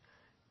that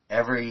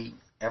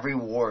every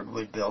ward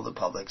would build a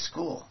public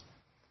school.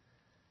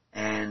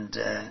 And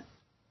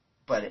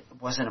but it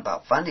wasn't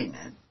about funding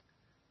it.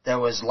 There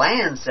was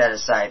land set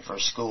aside for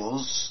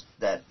schools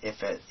that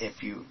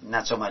if you,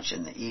 not so much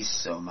in the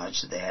East so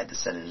much that they had to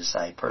set it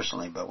aside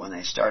personally, but when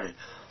they started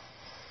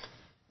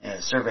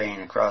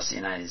surveying across the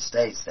United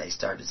States, they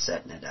started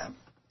setting it up.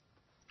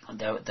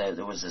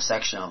 There was a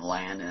section of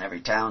land in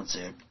every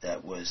township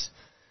that was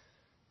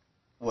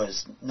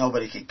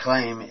nobody could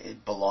claim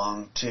it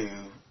belonged to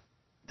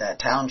that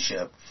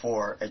township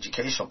for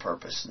educational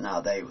purpose.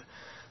 Now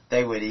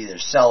they would either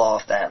sell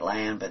off that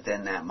land, but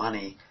then that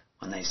money,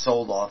 when they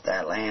sold off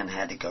that land,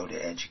 had to go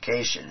to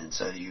education, and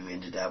so you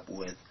ended up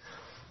with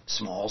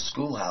small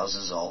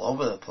schoolhouses all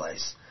over the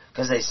place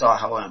because they saw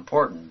how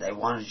important. They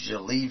wanted you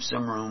to leave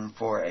some room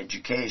for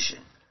education,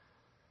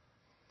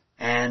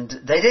 and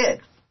they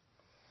did.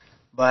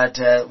 But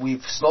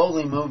we've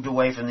slowly moved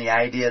away from the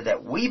idea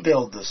that we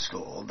build the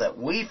school, that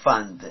we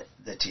fund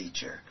the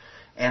teacher,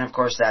 and of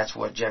course that's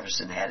what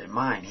Jefferson had in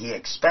mind. He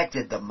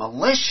expected the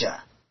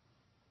militia,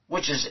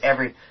 which is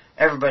everybody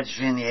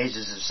between the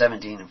ages of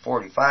 17 and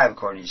 45,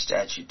 according to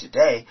statute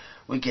today,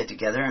 we get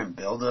together and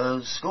build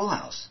a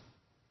schoolhouse.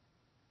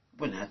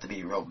 It wouldn't have to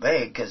be real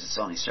big because it's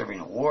only serving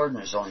a ward and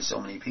there's only so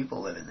many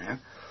people living there.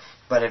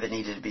 But if it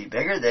needed to be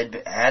bigger,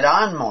 they'd add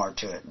on more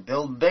to it and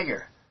build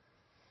bigger.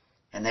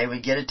 And they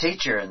would get a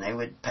teacher and they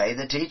would pay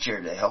the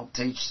teacher to help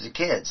teach the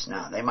kids.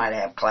 Now, they might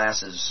have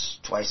classes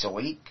twice a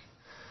week.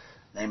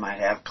 They might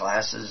have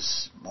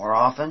classes more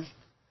often.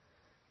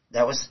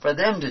 That was for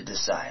them to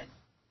decide.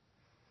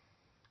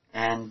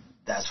 And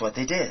that's what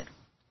they did.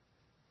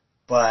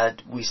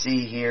 But we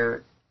see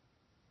here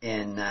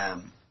in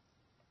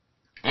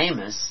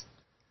Amos,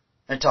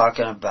 they're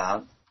talking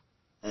about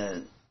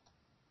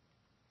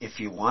if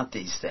you want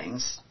these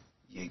things,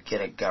 you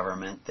get a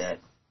government that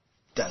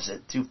does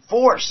it through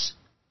force.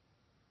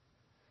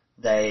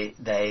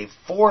 They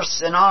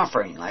force an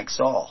offering like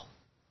Saul.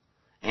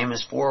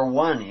 Amos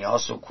 4:1, he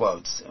also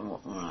quotes, and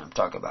when I'm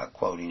talking about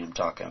quoting, I'm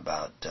talking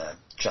about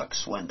Chuck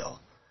Swindoll.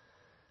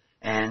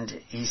 And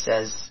he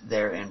says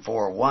there in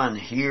 4:1,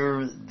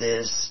 hear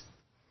this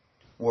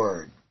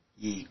word,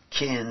 ye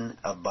kin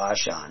of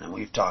Bashan. And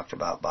we've talked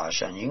about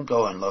Bashan. You can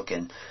go and look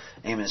in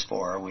Amos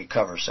 4, and we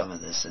cover some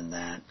of this in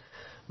that.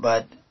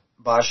 But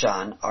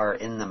Bashan are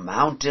in the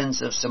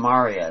mountains of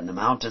Samaria, and the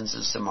mountains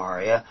of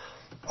Samaria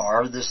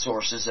are the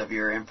sources of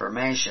your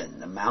information.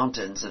 The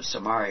mountains of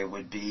Samaria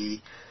would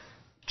be,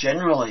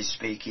 generally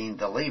speaking,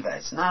 the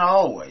Levites. Not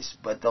always,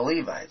 but the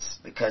Levites,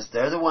 because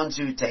they're the ones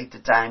who take the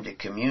time to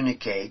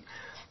communicate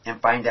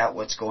and find out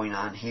what's going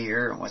on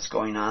here and what's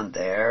going on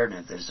there, and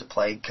if there's a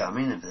plague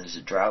coming, if there's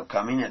a drought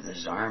coming, if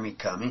there's an army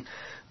coming.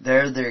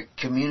 They're the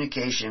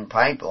communication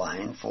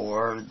pipeline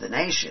for the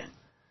nation,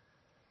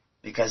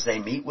 because they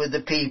meet with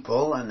the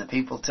people, and the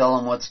people tell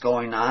them what's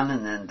going on,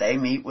 and then they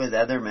meet with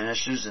other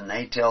ministers, and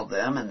they tell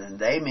them, and then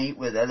they meet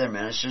with other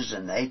ministers,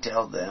 and they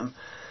tell them,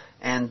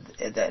 and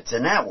that's a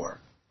network.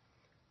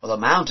 Well,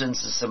 the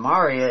mountains of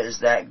Samaria is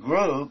that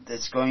group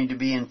that's going to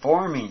be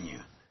informing you.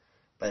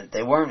 But if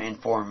they weren't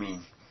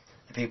informing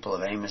the people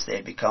of Amos, they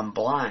had become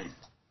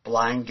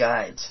blind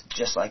guides,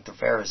 just like the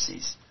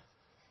Pharisees.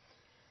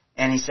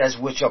 And he says,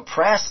 which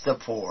oppress the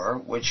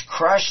poor, which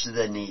crush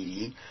the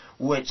needy,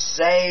 which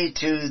say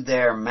to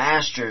their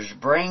masters,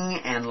 bring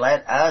and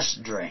let us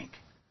drink.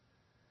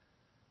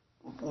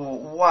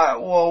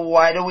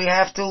 Why do we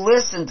have to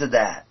listen to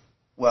that?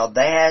 Well,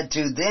 they had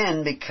to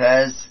then,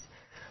 because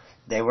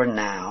they were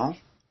now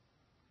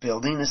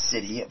building a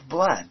city of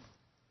blood.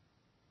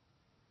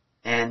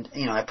 And,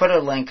 I put a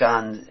link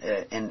on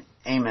in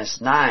Amos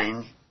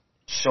 9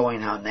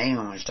 showing how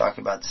Nahum was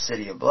talking about the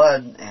city of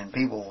blood, and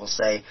people will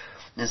say,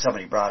 and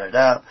somebody brought it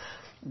up,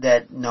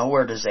 that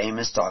nowhere does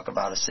Amos talk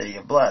about a city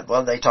of blood.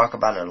 Well, they talk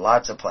about it in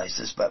lots of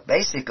places, but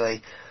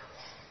basically,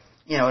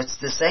 it's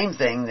the same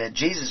thing that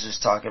Jesus is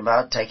talking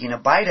about, taking a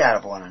bite out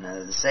of one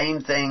another. The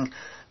same thing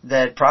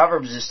that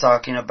Proverbs is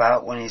talking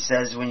about when he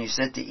says, when you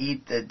sit to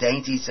eat the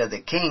dainties of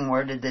the king,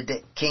 where did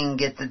the king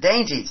get the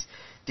dainties?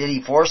 Did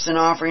he force an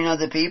offering of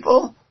the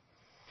people?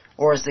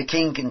 Or is the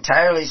king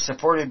entirely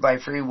supported by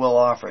free will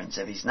offerings?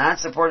 If he's not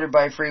supported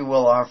by free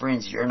will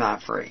offerings, you're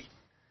not free.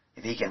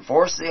 If he can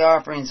force the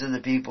offerings of the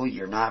people,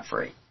 you're not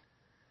free.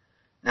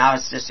 Now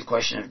it's just a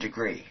question of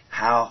degree.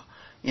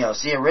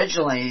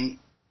 Originally,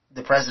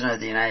 the President of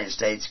the United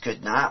States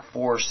could not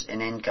force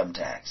an income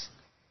tax.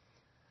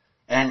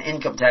 And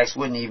income tax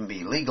wouldn't even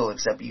be legal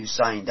except you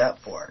signed up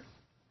for it.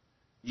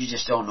 You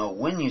just don't know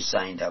when you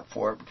signed up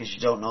for it because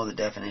you don't know the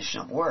definition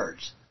of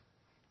words,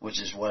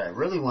 which is what I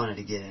really wanted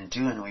to get into,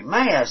 and we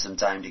may have some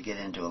time to get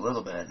into a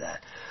little bit of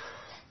that.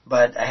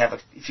 But I have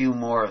a few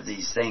more of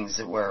these things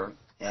that where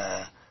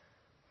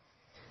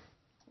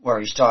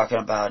he's talking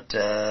about,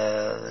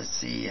 let's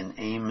see, in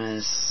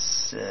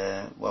Amos,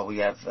 we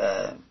have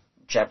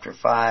chapter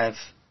 5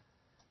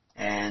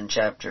 and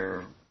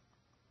chapter,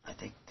 I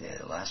think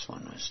the last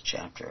one was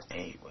chapter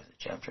 8. Was it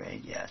chapter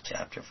 8? Yeah,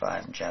 chapter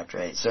 5 and chapter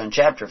 8. So in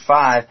chapter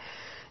 5,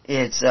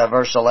 it's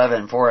verse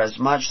 11, for as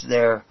much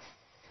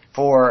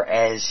therefore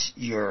as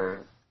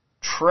your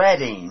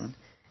treading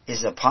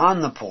is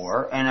upon the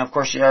poor, and of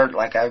course,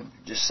 like I was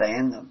just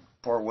saying, the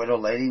poor widow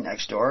lady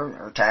next door,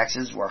 her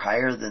taxes were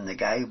higher than the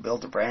guy who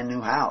built a brand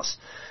new house,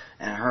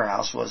 and her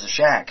house was a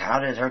shack. How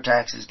did her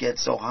taxes get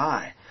so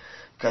high?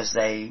 Because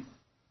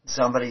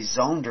somebody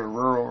zoned her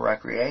rural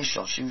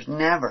recreational. She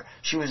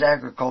was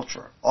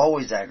agricultural,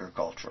 always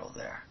agricultural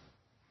there.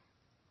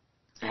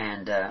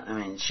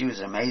 And, she was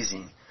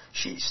amazing.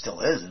 She still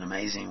is an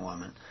amazing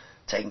woman,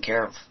 taking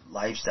care of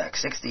livestock,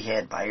 60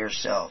 head by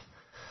herself,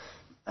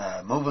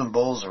 moving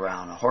bulls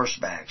around on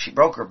horseback. She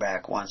broke her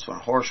back once when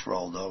a horse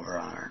rolled over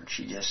on her, and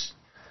she just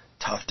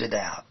toughed it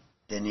out.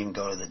 Didn't even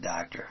go to the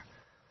doctor.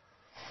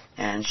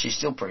 And she's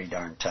still pretty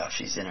darn tough.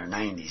 She's in her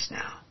 90s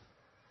now.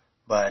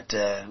 But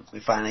we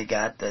finally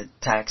got the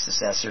tax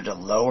assessor to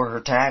lower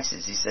her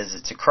taxes. He says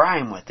it's a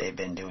crime what they've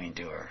been doing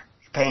to her.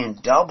 Paying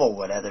double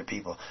what other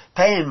people,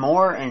 paying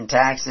more in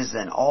taxes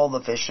than all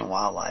the Fish and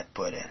Wildlife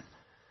put in.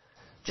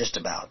 Just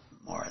about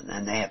more.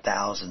 And they have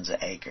thousands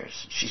of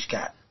acres. She's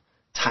got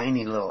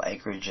tiny little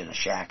acreage in a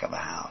shack of a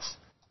house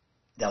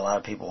that a lot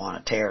of people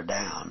want to tear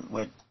down.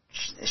 Which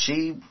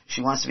she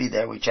wants to be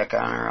there. We check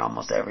on her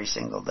almost every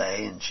single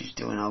day, and she's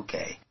doing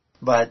okay.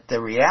 But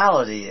the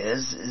reality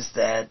is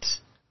that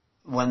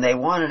when they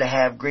wanted to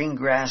have green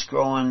grass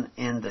growing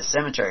in the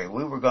cemetery,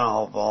 we were going to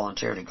all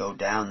volunteer to go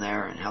down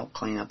there and help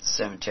clean up the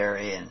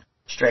cemetery and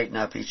straighten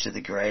up each of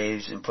the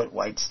graves and put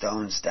white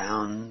stones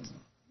down,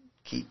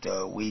 keep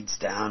the weeds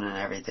down and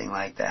everything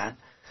like that.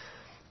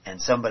 And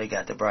somebody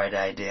got the bright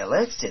idea,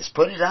 let's just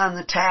put it on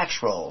the tax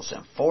rolls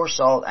and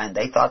and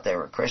they thought they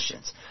were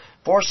Christians,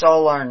 force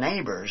all our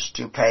neighbors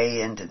to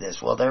pay into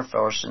this. Well, they're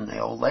forcing the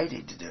old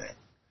lady to do it.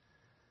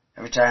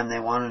 Every time they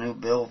want a new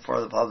bill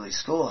for the public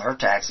school, her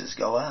taxes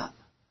go up.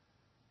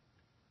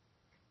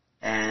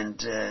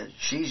 And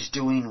she's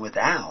doing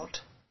without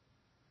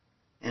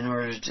in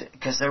order to,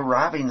 because they're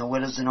robbing the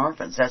widows and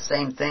orphans. That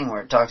same thing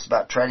where it talks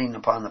about treading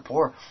upon the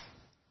poor.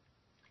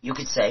 You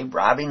could say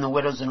robbing the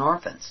widows and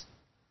orphans.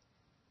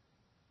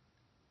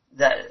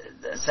 The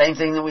same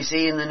thing that we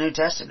see in the New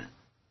Testament.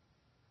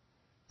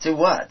 Through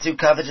what? Through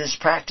covetous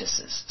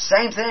practices.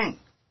 Same thing.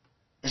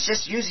 It's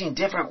just using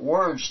different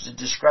words to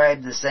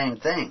describe the same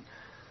thing.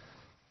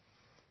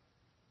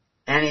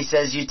 And he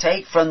says, you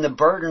take from the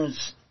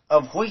burdens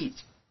of wheat.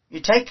 You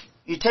take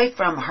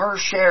from her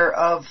share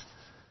of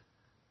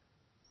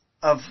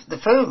the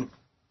food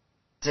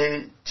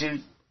to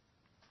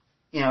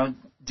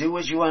do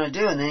what you want to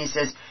do. And then he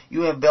says,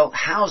 you have built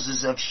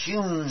houses of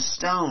hewn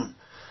stone.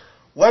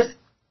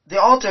 The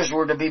altars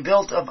were to be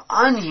built of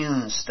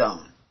unhewn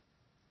stone.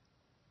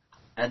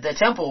 And the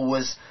temple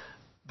was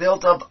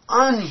built of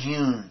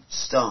unhewn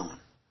stone.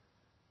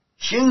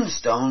 Hewn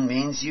stone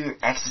means you're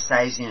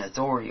exercising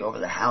authority over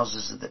the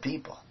houses of the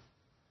people.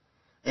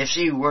 If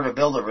she were to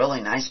build a really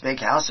nice big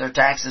house, her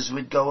taxes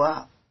would go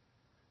up.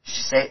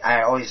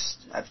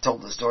 I've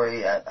told the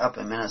story up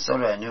in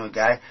Minnesota. I knew a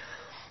guy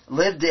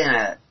lived in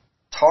a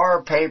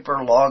tar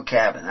paper log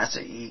cabin.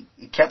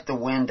 He kept the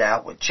wind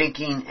out with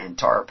chinking and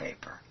tar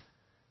paper.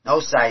 No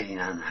siding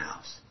on the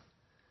house.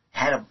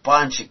 Had a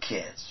bunch of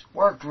kids.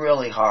 Worked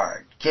really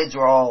hard. Kids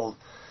were all,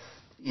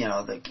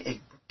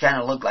 it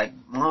kind of looked like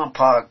mom and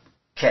pa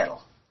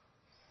kettle.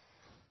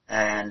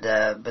 And,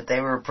 but they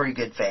were a pretty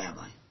good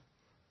family.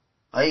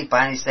 Well, he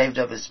finally saved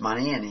up his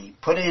money and he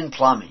put in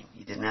plumbing.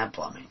 He didn't have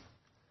plumbing.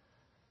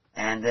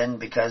 And then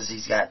because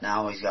he's got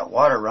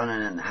water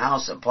running in the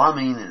house and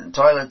plumbing and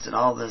toilets and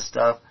all this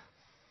stuff,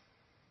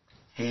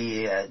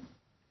 he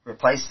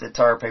replaced the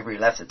tar paper. He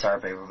left the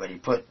tar paper, but he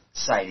put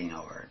siding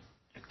over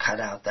it to cut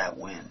out that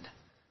wind,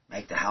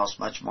 make the house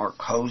much more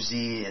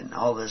cozy and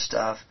all this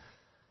stuff.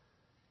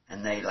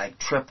 And they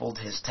tripled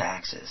his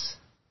taxes.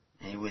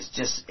 And he was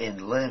just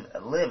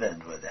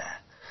living with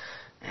that.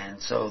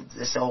 And so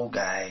this old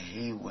guy,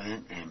 he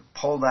went and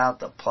pulled out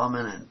the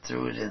plumbing and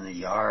threw it in the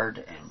yard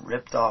and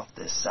ripped off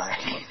this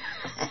siding.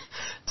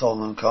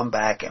 Told him, come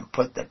back and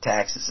put the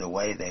taxes the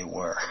way they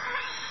were.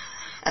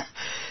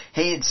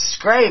 He'd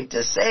scraped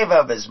to save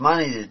up his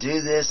money to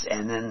do this,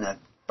 and then the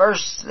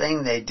first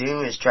thing they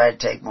do is try to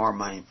take more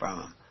money from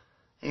him.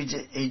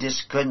 He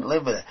just couldn't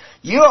live with it.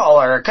 You all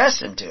are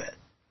accustomed to it.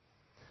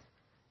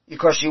 Of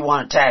course, you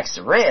want to tax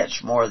the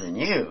rich more than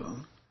you,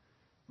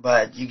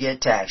 but you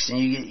get taxed and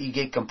you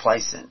get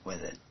complacent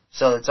with it.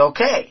 So it's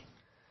okay.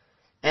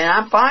 And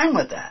I'm fine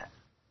with that.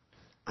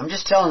 I'm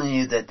just telling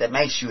you that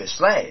makes you a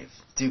slave.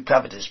 Through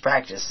covetous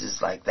practices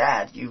like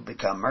that, you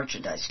become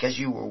merchandise because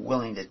you were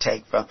willing to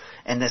take from,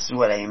 and this is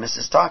what Amos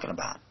is talking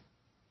about.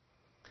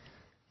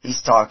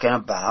 He's talking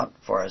about,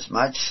 for as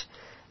much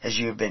as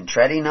you've been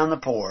treading on the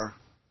poor,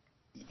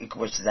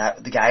 which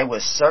the guy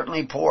was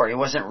certainly poor. He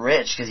wasn't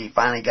rich because he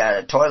finally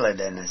got a toilet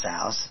in his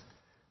house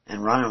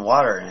and running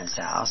water in his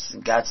house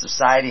and got some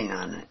siding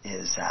on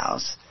his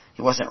house.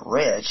 He wasn't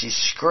rich. He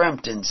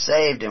scrimped and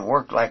saved and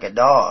worked like a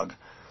dog.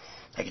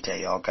 I could tell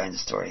you all kinds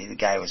of stories. The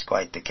guy was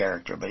quite the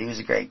character, but he was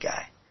a great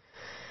guy.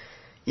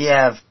 You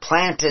have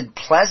planted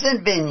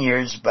pleasant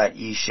vineyards, but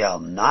ye shall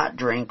not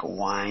drink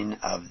wine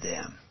of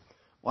them.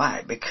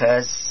 Why?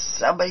 Because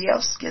somebody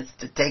else gets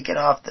to take it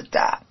off the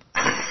top.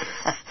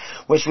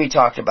 Which we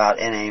talked about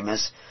in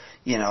Amos.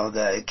 You know,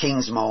 the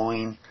king's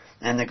mowing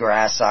and the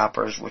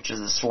grasshoppers, which are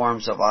the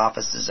swarms of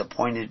offices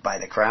appointed by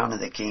the crown of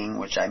the king,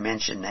 which I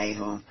mentioned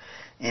Nahum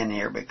in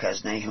here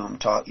because Nahum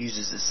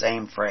uses the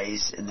same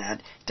phrase in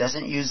that. He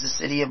doesn't use the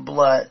city of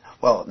blood.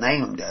 Well,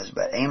 Nahum does,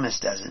 but Amos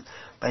doesn't.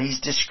 But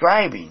he's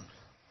describing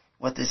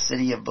what this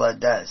city of blood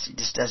does. He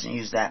just doesn't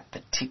use that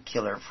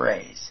particular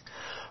phrase.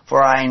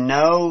 For I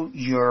know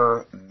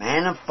your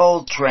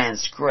manifold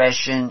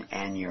transgression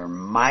and your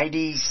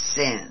mighty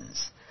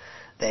sins.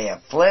 They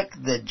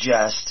afflict the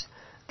just.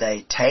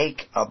 They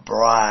take a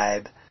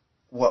bribe.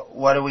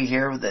 What do we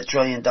hear with the $1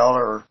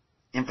 trillion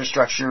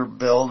infrastructure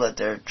bill that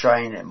they're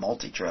trying to,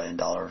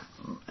 multi-trillion-dollar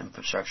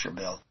infrastructure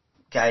bill?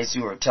 Guys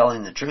who are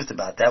telling the truth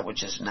about that,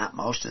 which is not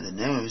most of the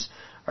news,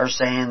 are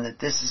saying that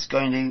this is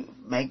going to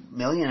make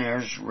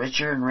millionaires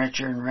richer and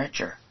richer and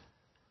richer.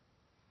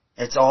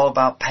 It's all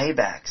about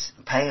paybacks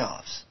and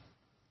payoffs.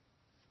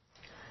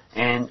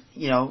 And,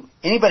 you know,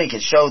 anybody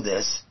could show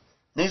this.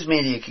 News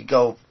media could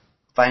go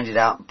find it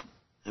out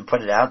and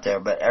put it out there,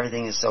 but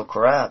everything is so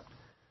corrupt.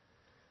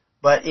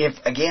 But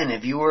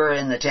if you were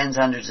in the tens,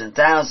 hundreds, and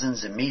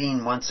thousands and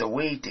meeting once a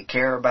week to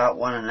care about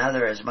one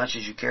another as much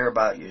as you care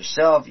about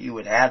yourself, you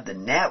would have the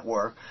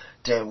network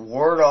to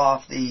ward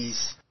off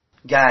these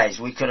guys.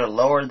 We could have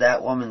lowered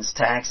that woman's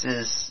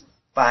taxes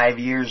 5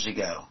 years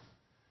ago.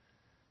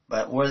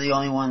 But we're the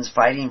only ones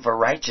fighting for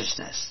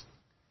righteousness.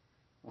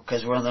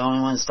 Because we're the only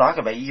ones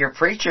talking about it. Your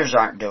preachers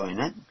aren't doing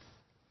it.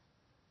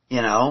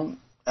 You know,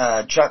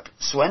 Chuck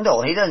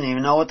Swindoll, he doesn't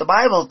even know what the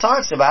Bible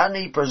talks about, and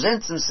he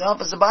presents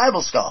himself as a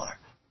Bible scholar.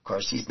 Of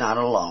course, he's not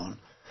alone.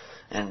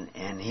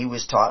 And he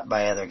was taught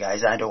by other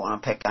guys. I don't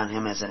want to pick on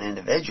him as an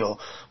individual,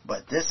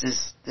 but this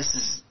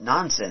is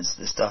nonsense,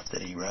 the stuff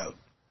that he wrote.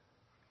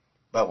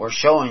 But we're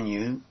showing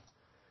you,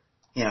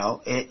 you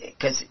know,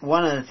 because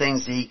one of the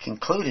things that he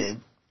concluded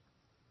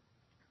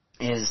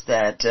is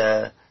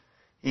that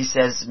he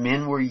says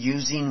men were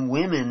using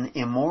women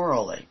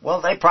immorally.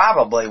 Well, they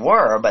probably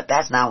were, but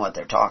that's not what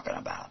they're talking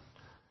about.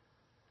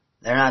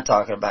 They're not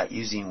talking about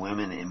using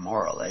women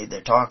immorally.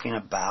 They're talking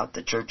about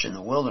the church in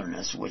the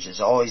wilderness, which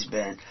has always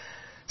been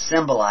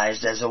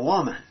symbolized as a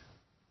woman.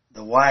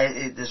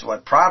 This is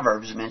what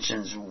Proverbs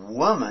mentions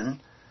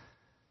woman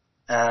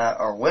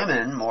or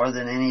women more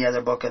than any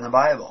other book in the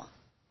Bible.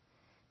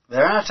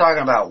 They're not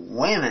talking about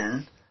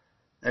women.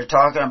 They're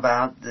talking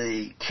about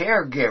the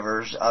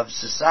caregivers of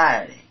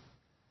society,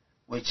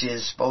 which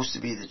is supposed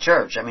to be the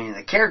church. I mean,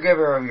 the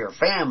caregiver of your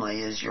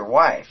family is your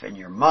wife and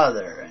your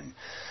mother and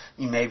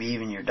maybe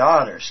even your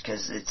daughters,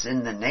 because it's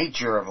in the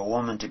nature of a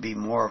woman to be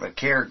more of a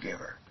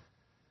caregiver.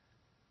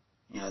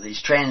 You know,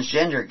 these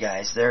transgender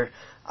guys,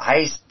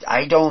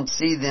 I don't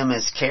see them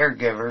as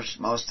caregivers,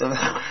 most of them.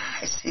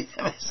 I see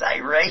them as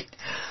irate.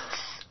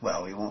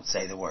 Well, we won't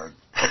say the word.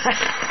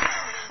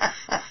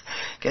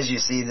 Because you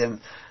see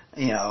them,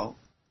 you know,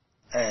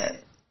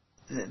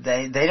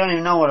 they don't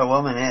even know what a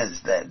woman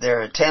is.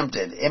 Their attempt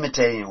at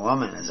imitating a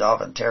woman is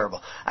often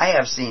terrible. I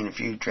have seen a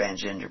few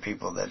transgender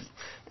people that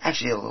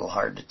actually a little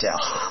hard to tell.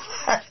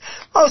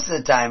 Most of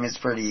the time it's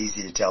pretty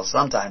easy to tell.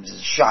 Sometimes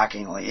it's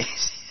shockingly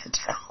easy to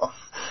tell.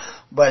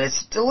 But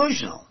it's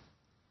delusional.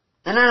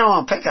 And I don't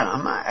want to pick on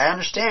them. I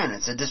understand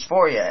it's a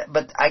dysphoria,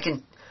 but I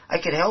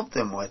could help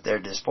them with their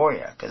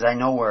dysphoria because I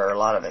know where a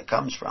lot of it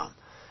comes from.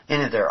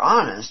 And if they're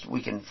honest,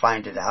 we can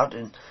find it out.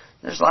 And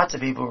there's lots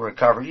of people who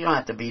recover. You don't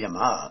have to beat them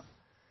up.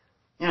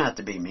 You don't have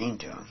to be mean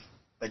to them.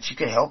 But you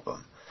could help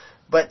them.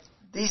 But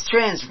these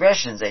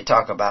transgressions they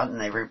talk about, and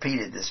they've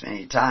repeated this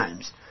many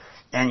times,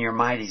 and your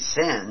mighty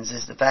sins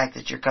is the fact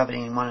that you're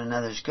coveting one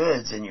another's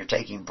goods and you're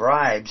taking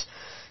bribes.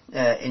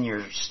 in your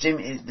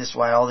this is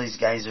why all these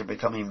guys are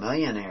becoming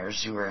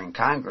millionaires who are in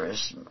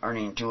Congress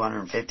earning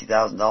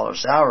 $250,000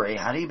 salary.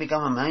 How do you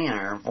become a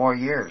millionaire in 4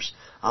 years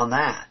on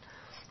that?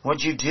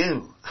 What'd you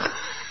do?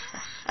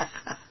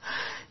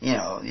 You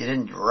know, you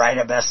didn't write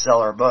a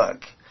bestseller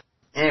book.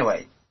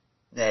 Anyway,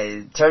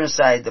 they turn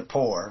aside the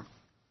poor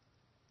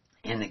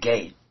in the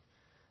gate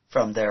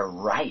from their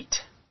right.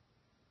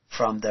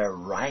 From their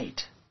right.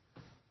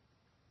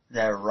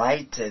 Their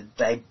right to,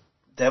 they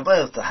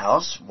built the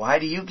house. Why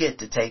do you get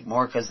to take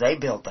more? Because they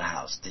built the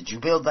house. Did you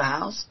build the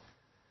house?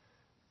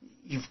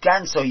 You've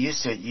gotten so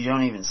used to it, you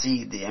don't even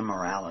see the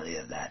immorality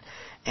of that.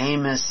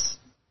 Amos,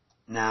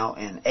 now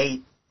in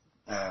 8,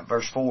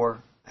 verse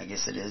 4, I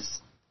guess it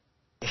is.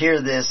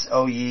 Hear this,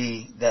 O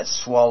ye that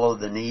swallow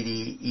the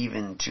needy,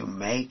 even to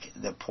make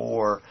the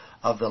poor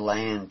of the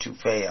land to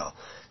fail,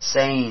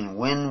 saying,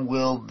 when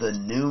will the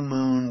new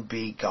moon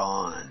be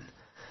gone?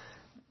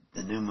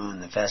 The new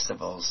moon, the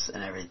festivals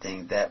and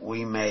everything, that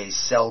we may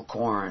sell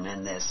corn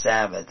in the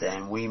Sabbath,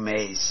 and we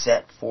may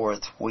set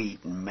forth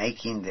wheat, and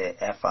making the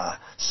ephah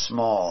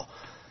small.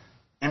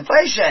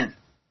 Inflation!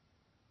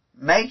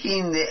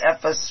 Making the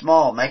ephah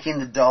small, making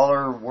the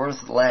dollar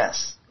worth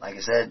less. Like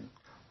I said,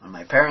 when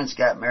my parents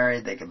got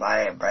married, they could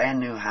buy a brand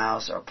new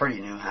house, or a pretty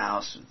new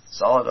house, with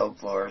solid oak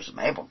floors,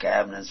 maple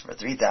cabinets for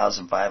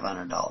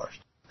 $3,500.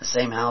 The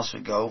same house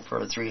would go for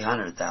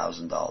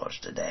 $300,000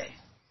 today.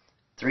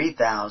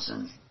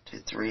 $3,000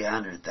 to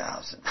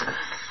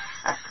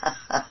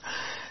 $300,000.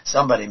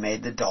 Somebody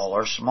made the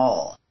dollar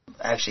small.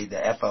 Actually,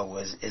 the ephah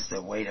is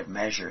the weight of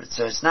measure.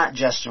 So it's not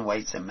just in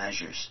weights and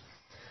measures.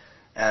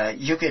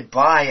 You could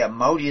buy a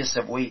modius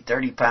of wheat,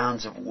 30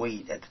 pounds of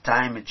wheat, at the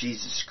time of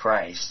Jesus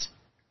Christ,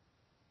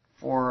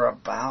 for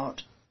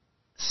about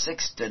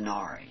 6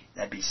 denarii.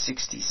 That'd be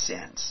 60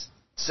 cents.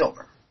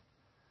 Silver.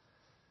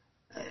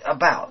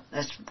 About.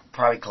 That's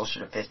probably closer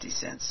to 50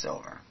 cents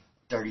silver.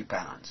 30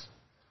 pounds.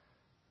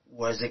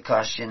 What does it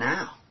cost you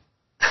now?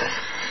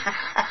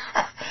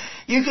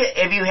 You could,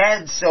 if you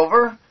had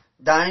silver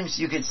dimes,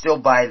 you could still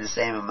buy the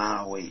same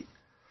amount of wheat.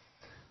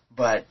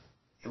 But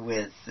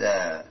with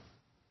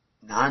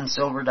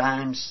non-silver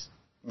dimes,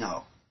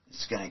 no.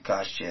 It's going to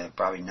cost you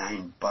probably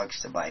 $9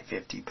 to buy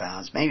 50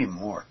 pounds, maybe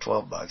more,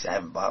 $12. I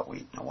haven't bought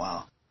wheat in a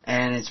while.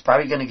 And it's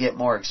probably going to get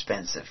more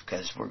expensive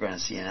because we're going to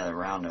see another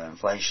round of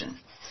inflation.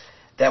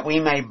 That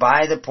we may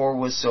buy the poor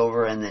with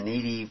silver and the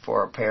needy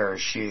for a pair of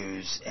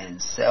shoes,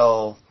 and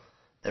sell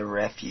the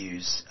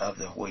refuse of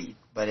the wheat.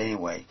 But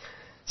anyway,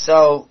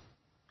 so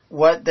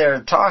what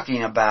they're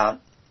talking about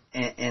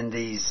in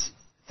these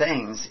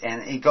things,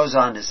 and it goes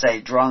on to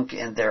say, drunk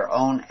in their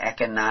own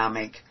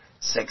economic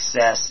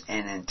success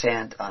and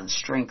intent on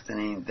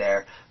strengthening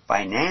their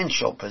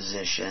financial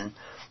position,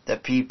 the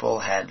people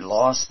had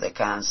lost the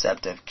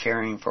concept of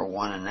caring for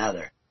one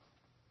another.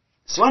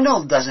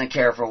 Swindle doesn't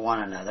care for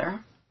one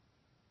another.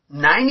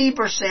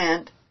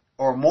 90%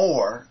 or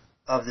more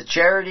of the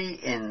charity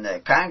in the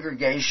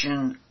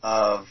congregation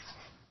of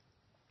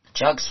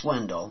Chuck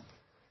Swindoll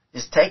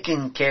is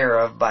taken care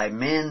of by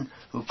men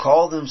who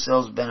call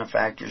themselves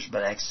benefactors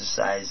but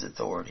exercise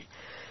authority.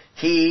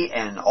 He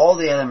and all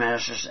the other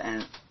ministers,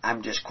 and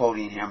I'm just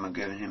quoting him and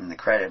giving him the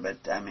credit,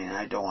 but I mean,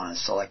 I don't want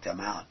to select them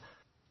out,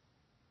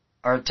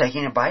 are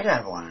taking a bite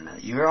out of one another.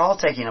 You're all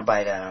taking a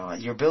bite out of one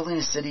another. You're building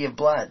a city of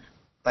blood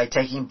by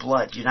taking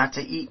blood. You're not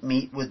to eat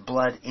meat with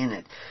blood in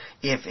it.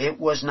 If it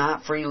was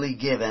not freely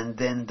given,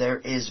 then there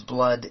is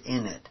blood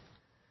in it.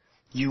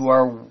 You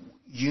are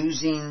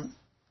using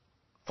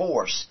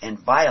force and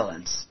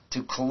violence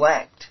to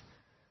collect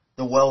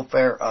the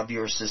welfare of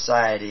your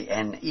society,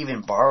 and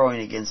even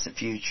borrowing against the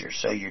future.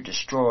 So you're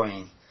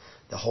destroying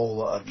the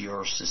whole of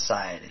your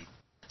society.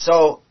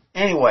 So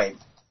anyway,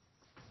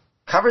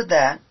 covered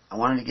that. I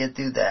wanted to get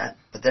through that.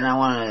 But then I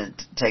wanted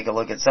to take a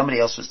look at, somebody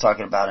else was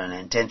talking about an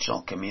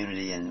intentional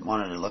community and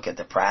wanted to look at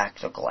the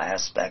practical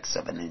aspects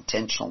of an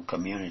intentional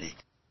community.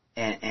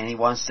 And he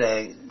wants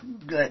to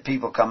let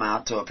people come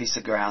out to a piece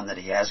of ground that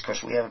he has. Of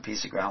course, we have a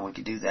piece of ground. We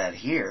could do that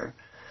here.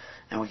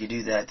 And we could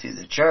do that through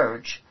the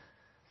church.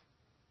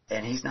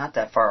 And he's not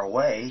that far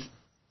away.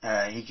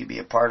 He could be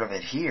a part of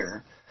it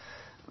here.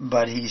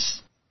 But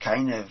he's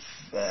kind of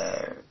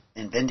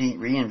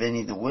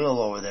reinventing the wheel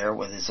over there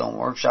with his own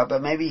workshop.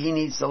 But maybe he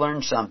needs to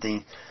learn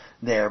something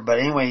there. But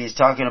anyway, he's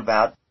talking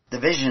about the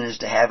vision is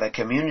to have a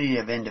community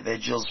of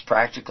individuals,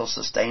 practical,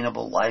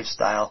 sustainable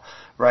lifestyle,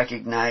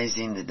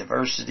 recognizing the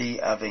diversity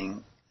of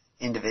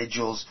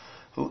individuals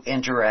who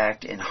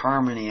interact in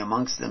harmony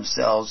amongst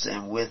themselves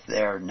and with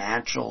their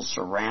natural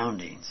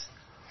surroundings.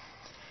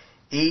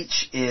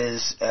 Each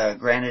is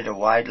granted a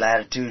wide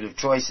latitude of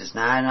choices.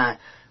 Now,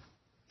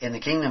 in the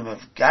kingdom of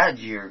God,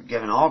 you're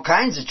given all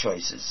kinds of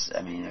choices.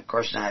 I mean, of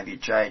course, now if you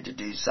tried to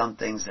do some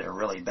things that are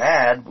really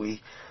bad,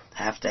 we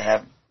have to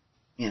have,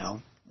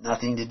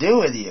 nothing to do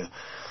with you.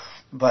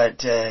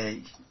 But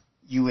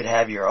you would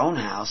have your own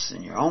house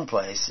and your own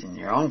place and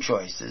your own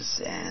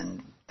choices,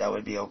 and that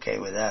would be okay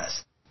with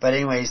us. But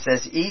anyway, it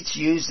says each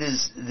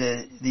uses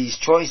these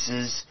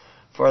choices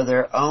for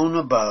their own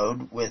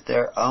abode with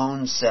their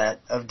own set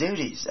of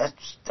duties.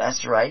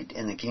 That's right.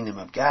 In the kingdom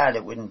of God,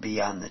 it wouldn't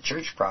be on the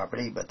church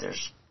property, but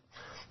there's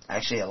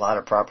actually a lot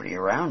of property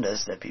around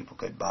us that people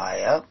could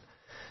buy up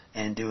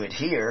and do it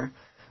here.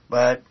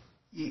 But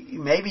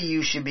maybe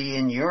you should be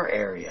in your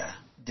area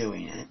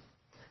doing it.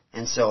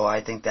 And so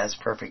I think that's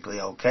perfectly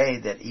okay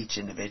that each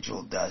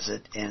individual does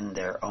it in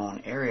their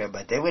own area.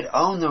 But they would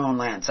own their own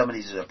land.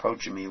 Somebody's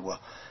approaching me,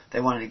 well, they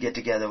wanted to get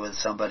together with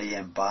somebody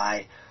and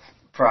buy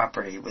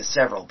property with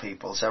several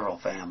people, several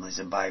families,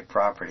 and buy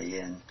property.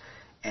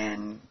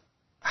 And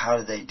how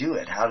do they do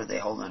it? How do they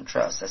hold on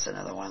trust? That's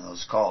another one of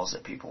those calls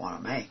that people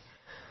want to make.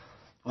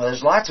 Well,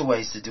 there's lots of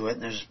ways to do it,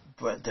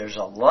 but there's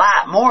a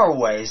lot more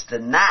ways to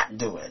not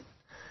do it.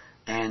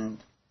 And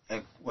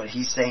what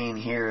he's saying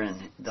here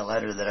in the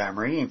letter that I'm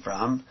reading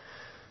from,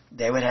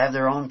 they would have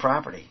their own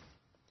property.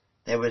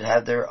 They would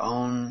have their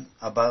own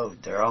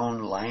abode, their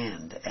own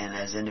land. And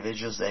as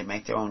individuals, they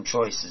make their own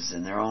choices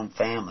in their own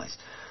families.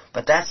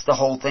 But that's the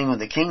whole thing with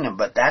the kingdom.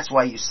 But that's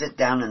why you sit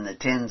down in the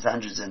tens,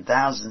 hundreds, and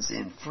thousands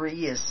in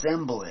free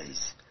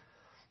assemblies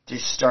to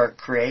start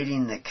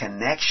creating the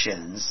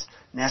connections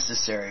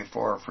necessary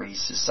for a free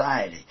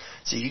society.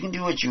 So you can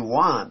do what you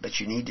want, but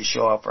you need to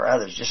show up for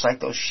others, just like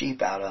those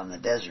sheep out on the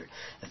desert.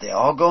 If they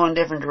all go in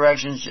different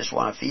directions, just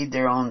want to feed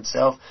their own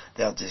self,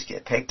 they'll just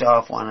get picked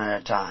off one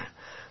at a time.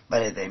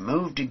 But if they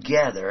move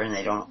together, and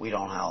we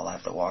don't all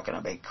have to walk in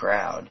a big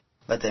crowd,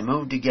 but they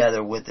move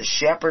together with the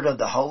shepherd of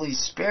the Holy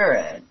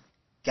Spirit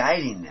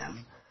guiding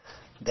them,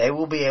 they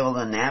will be able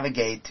to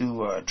navigate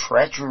through a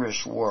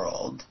treacherous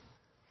world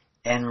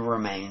and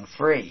remain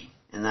free.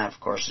 And that, of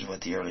course, is what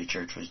the early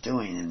church was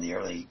doing in the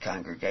early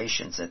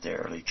congregations that the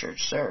early church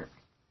served.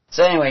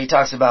 So anyway, he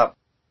talks about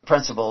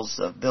principles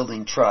of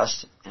building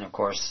trust, and of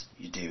course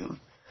you do.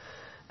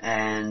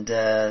 And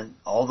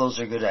all those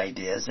are good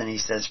ideas. And he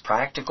says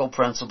practical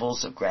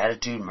principles of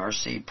gratitude,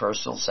 mercy,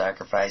 personal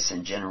sacrifice,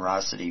 and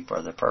generosity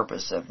for the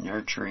purpose of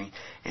nurturing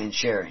and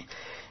sharing.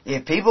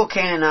 If people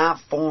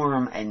cannot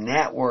form a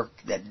network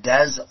that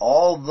does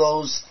all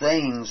those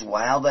things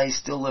while they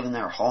still live in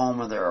their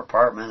home or their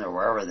apartment or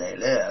wherever they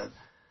live,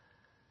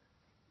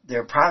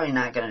 they're probably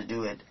not going to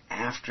do it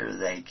after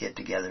they get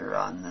together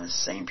on the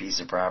same piece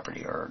of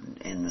property or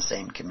in the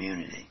same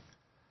community.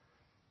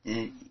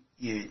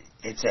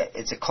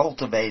 It's a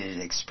cultivated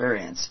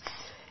experience.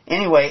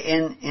 Anyway,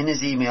 in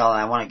his email,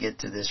 and I want to get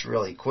to this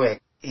really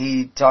quick,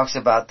 he talks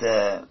about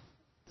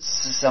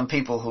some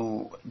people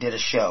who did a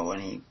show,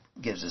 and he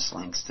gives us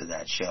links to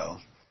that show.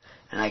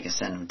 And I can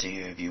send them to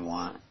you if you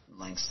want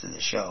links to the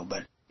show.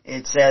 But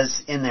it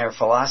says in there,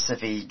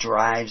 philosophy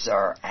drives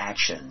our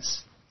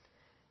actions.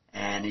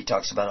 And he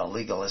talks about a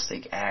legalist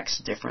acts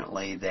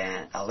differently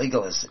than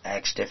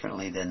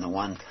the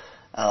one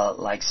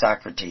like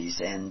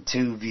Socrates. And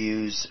two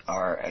views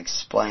are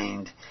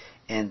explained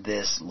in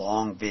this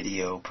long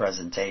video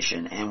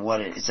presentation. And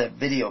it's a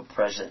video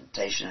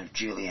presentation of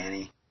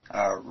Giuliani,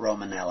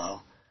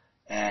 Romanello,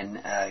 and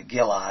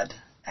Gilad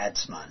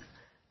Atzmon.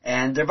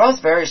 And they're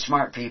both very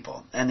smart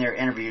people, and they're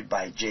interviewed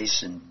by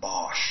Jason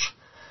Bosch.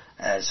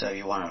 So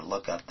you want to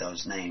look up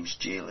those names,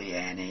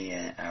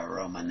 Giuliani,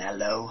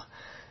 Romanello,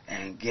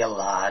 and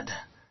Gilad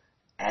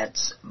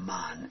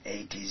Atzmon,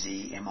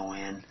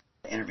 A-T-Z-M-O-N,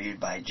 interviewed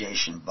by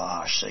Jason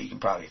Bosch, so you can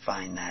probably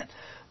find that.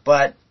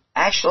 But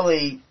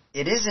actually,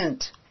 it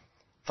isn't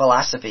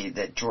philosophy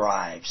that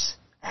drives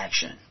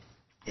action.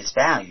 It's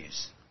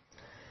values.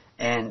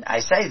 And I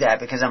say that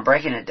because I'm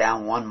breaking it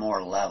down one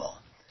more level.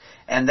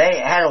 And they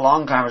had a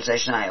long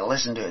conversation. I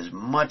listened to as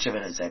much of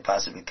it as I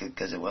possibly could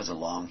because it was a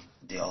long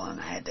deal and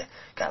I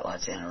got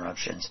lots of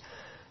interruptions.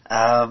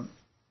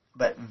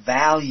 But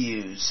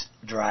values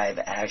drive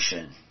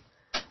action.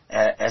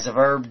 As a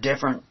verb,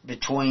 different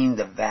between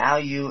the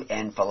value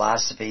and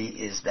philosophy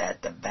is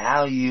that the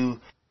value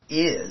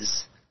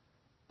is,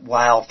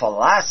 while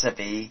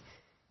philosophy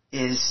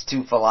is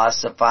to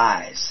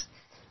philosophize.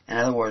 In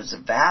other words, the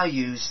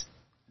values,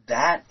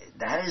 that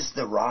is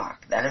the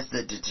rock. That is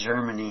the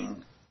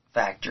determining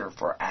factor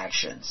for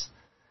actions.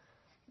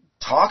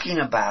 Talking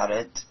about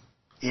it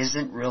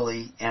isn't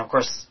really, and of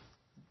course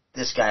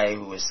this guy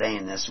who was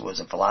saying this was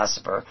a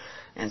philosopher,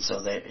 and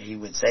so that he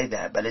would say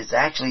that, but it's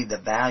actually the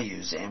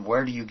values, and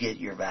where do you get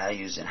your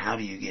values, and how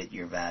do you get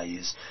your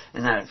values,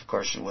 and that of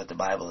course is what the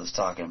Bible is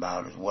talking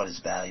about, is what is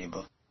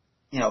valuable.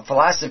 You know,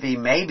 philosophy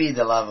may be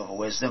the love of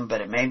wisdom,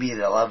 but it may be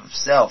the love of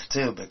self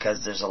too,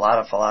 because there's a lot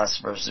of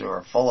philosophers who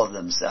are full of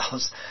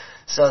themselves.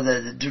 So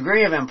the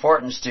degree of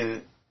importance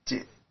to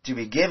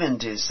be given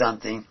to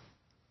something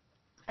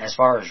as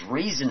far as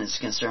reason is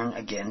concerned,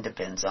 again,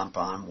 depends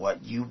upon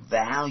what you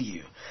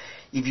value.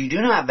 If you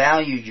do not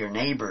value your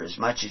neighbor as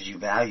much as you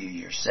value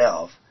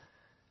yourself,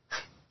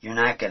 you're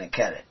not going to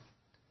cut it.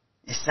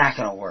 It's not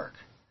going to work.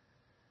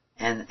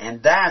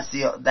 And that's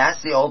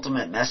the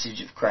ultimate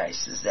message of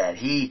Christ, is that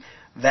He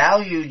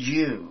valued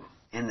you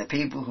and the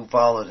people who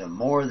followed Him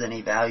more than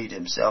He valued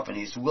Himself, and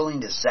He's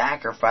willing to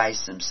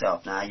sacrifice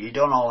Himself. Now, you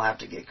don't all have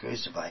to get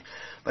crucified,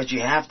 but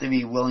you have to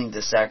be willing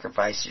to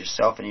sacrifice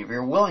yourself, and if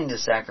you're willing to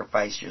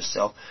sacrifice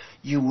yourself,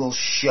 you will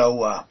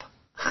show up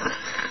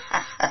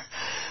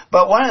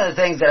But one of the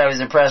things that I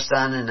was impressed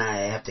on, and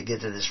I have to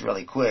get to this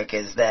really quick,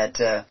 is that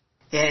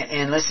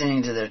in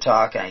listening to their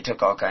talk, and I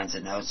took all kinds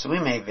of notes, so we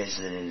may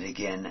visit it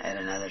again at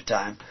another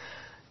time,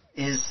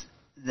 is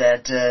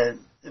that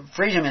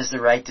freedom is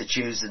the right to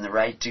choose and the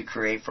right to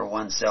create for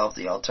oneself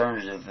the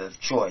alternative of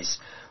choice.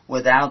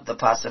 Without the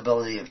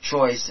possibility of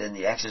choice and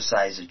the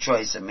exercise of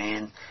choice, a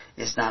man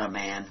is not a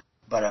man,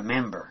 but a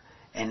member,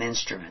 an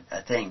instrument,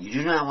 a thing. You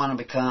do not want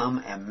to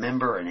become a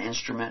member, an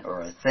instrument,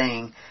 or a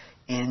thing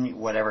in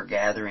whatever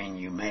gathering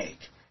you make.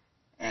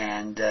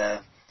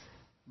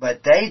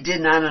 But they did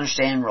not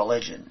understand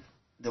religion.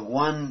 The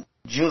one,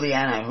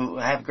 Juliana, who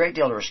I have a great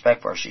deal of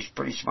respect for, she's a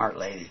pretty smart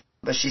lady.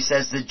 But she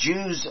says the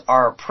Jews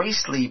are a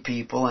priestly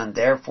people and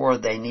therefore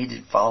they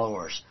needed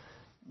followers.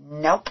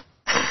 Nope.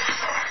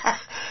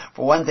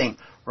 For one thing,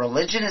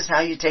 religion is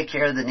how you take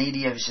care of the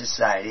needy of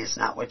society. It's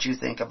not what you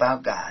think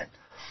about God.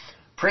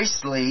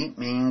 Priestly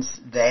means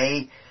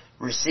they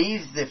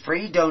receive the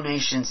free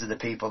donations of the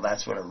people.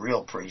 That's what a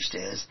real priest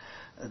is.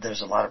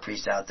 There's a lot of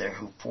priests out there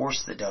who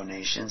force the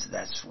donations.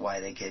 That's why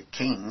they get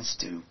kings,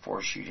 to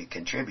force you to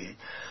contribute.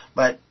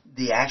 But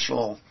the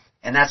actual,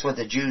 and that's what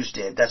the Jews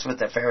did. That's what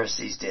the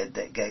Pharisees did.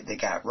 They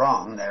got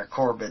wrong. Their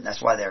Corban,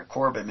 that's why their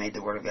Corban made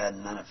the Word of God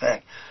none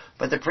effect.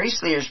 But the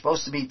priestly are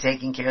supposed to be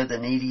taking care of the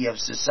needy of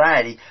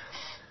society.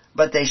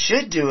 But they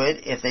should do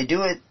it, if they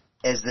do it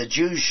as the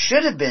Jews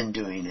should have been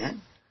doing it,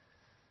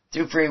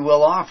 through free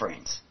will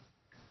offerings.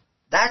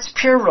 That's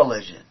pure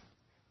religion.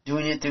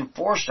 Doing it through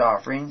forced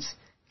offerings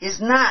is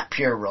not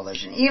pure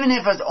religion, even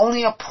if it's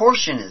only a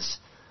portion is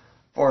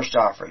forced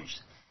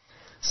offerings.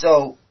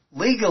 So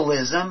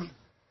legalism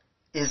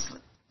is,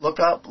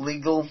 look up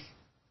legal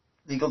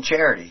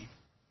charity,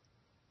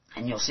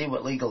 and you'll see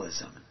what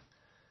legalism is.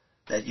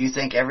 That you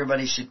think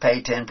everybody should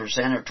pay 10%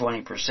 or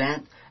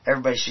 20%,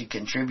 everybody should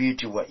contribute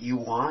to what you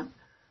want,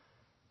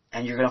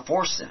 and you're going to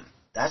force them.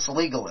 That's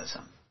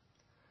legalism.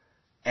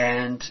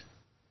 And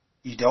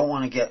you don't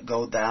want to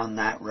go down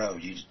that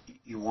road.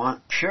 You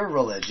want pure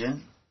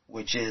religion,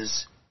 which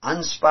is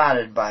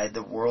unspotted by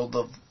the world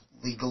of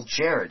legal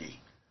charity.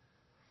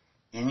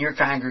 In your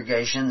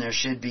congregation, there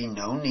should be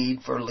no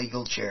need for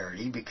legal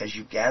charity because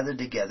you've gathered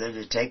together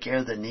to take care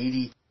of the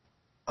needy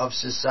of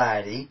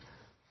society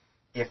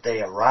if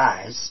they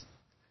arise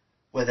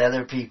with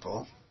other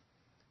people,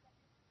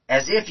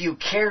 as if you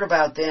cared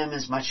about them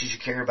as much as you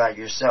care about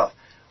yourself.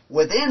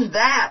 Within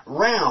that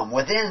realm,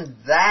 within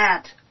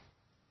that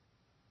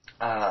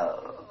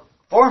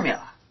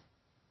formula,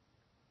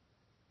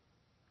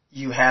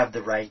 you have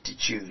the right to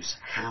choose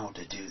how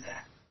to do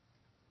that.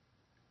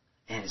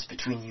 And it's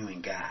between you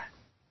and God.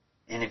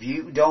 And if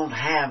you don't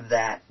have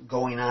that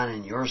going on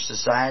in your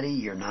society,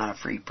 you're not a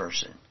free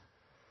person.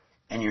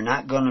 And you're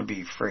not going to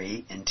be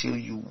free until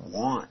you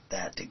want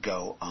that to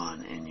go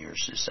on in your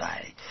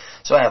society.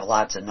 So I have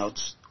lots of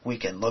notes we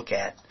can look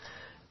at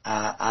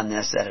on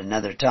this at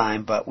another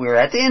time. But we're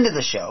at the end of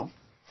the show.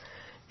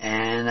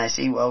 And I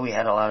see, well, we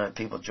had a lot of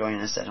people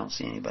joining us. I don't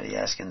see anybody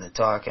asking to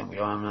talk, and we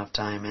don't have enough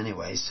time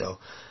anyway. So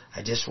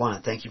I just want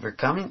to thank you for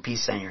coming.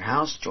 Peace on your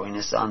house. Join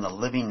us on the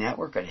Living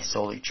Network at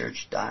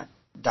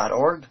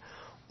hisholychurch.org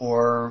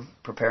or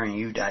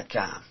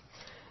preparingyou.com.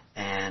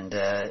 And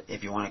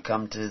if you want to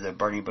come to the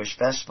Burning Bush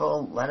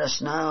Festival, let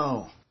us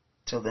know.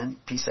 Till then,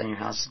 peace on your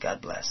house.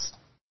 God bless.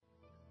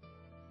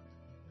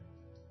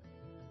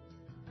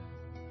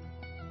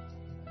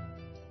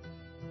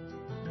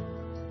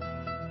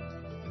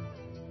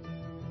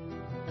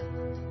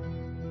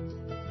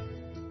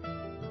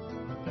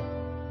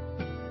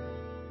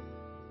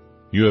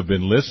 You have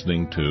been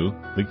listening to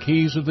The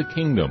Keys of the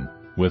Kingdom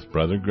with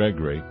Brother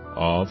Gregory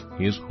of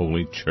His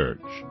Holy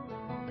Church.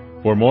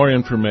 For more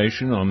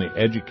information on the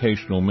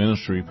educational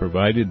ministry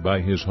provided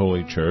by His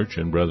Holy Church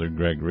and Brother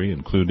Gregory,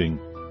 including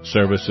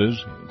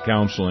services,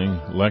 counseling,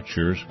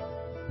 lectures,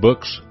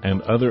 books,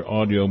 and other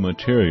audio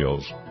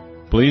materials,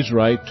 please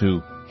write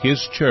to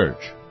His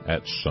Church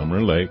at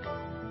Summer Lake,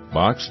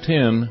 Box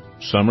 10,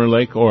 Summer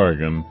Lake,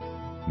 Oregon,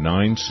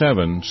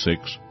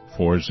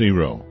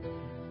 97640.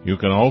 You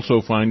can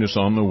also find us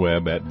on the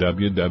web at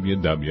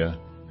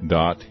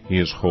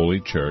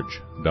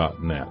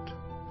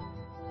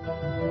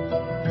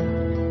www.hisholychurch.net.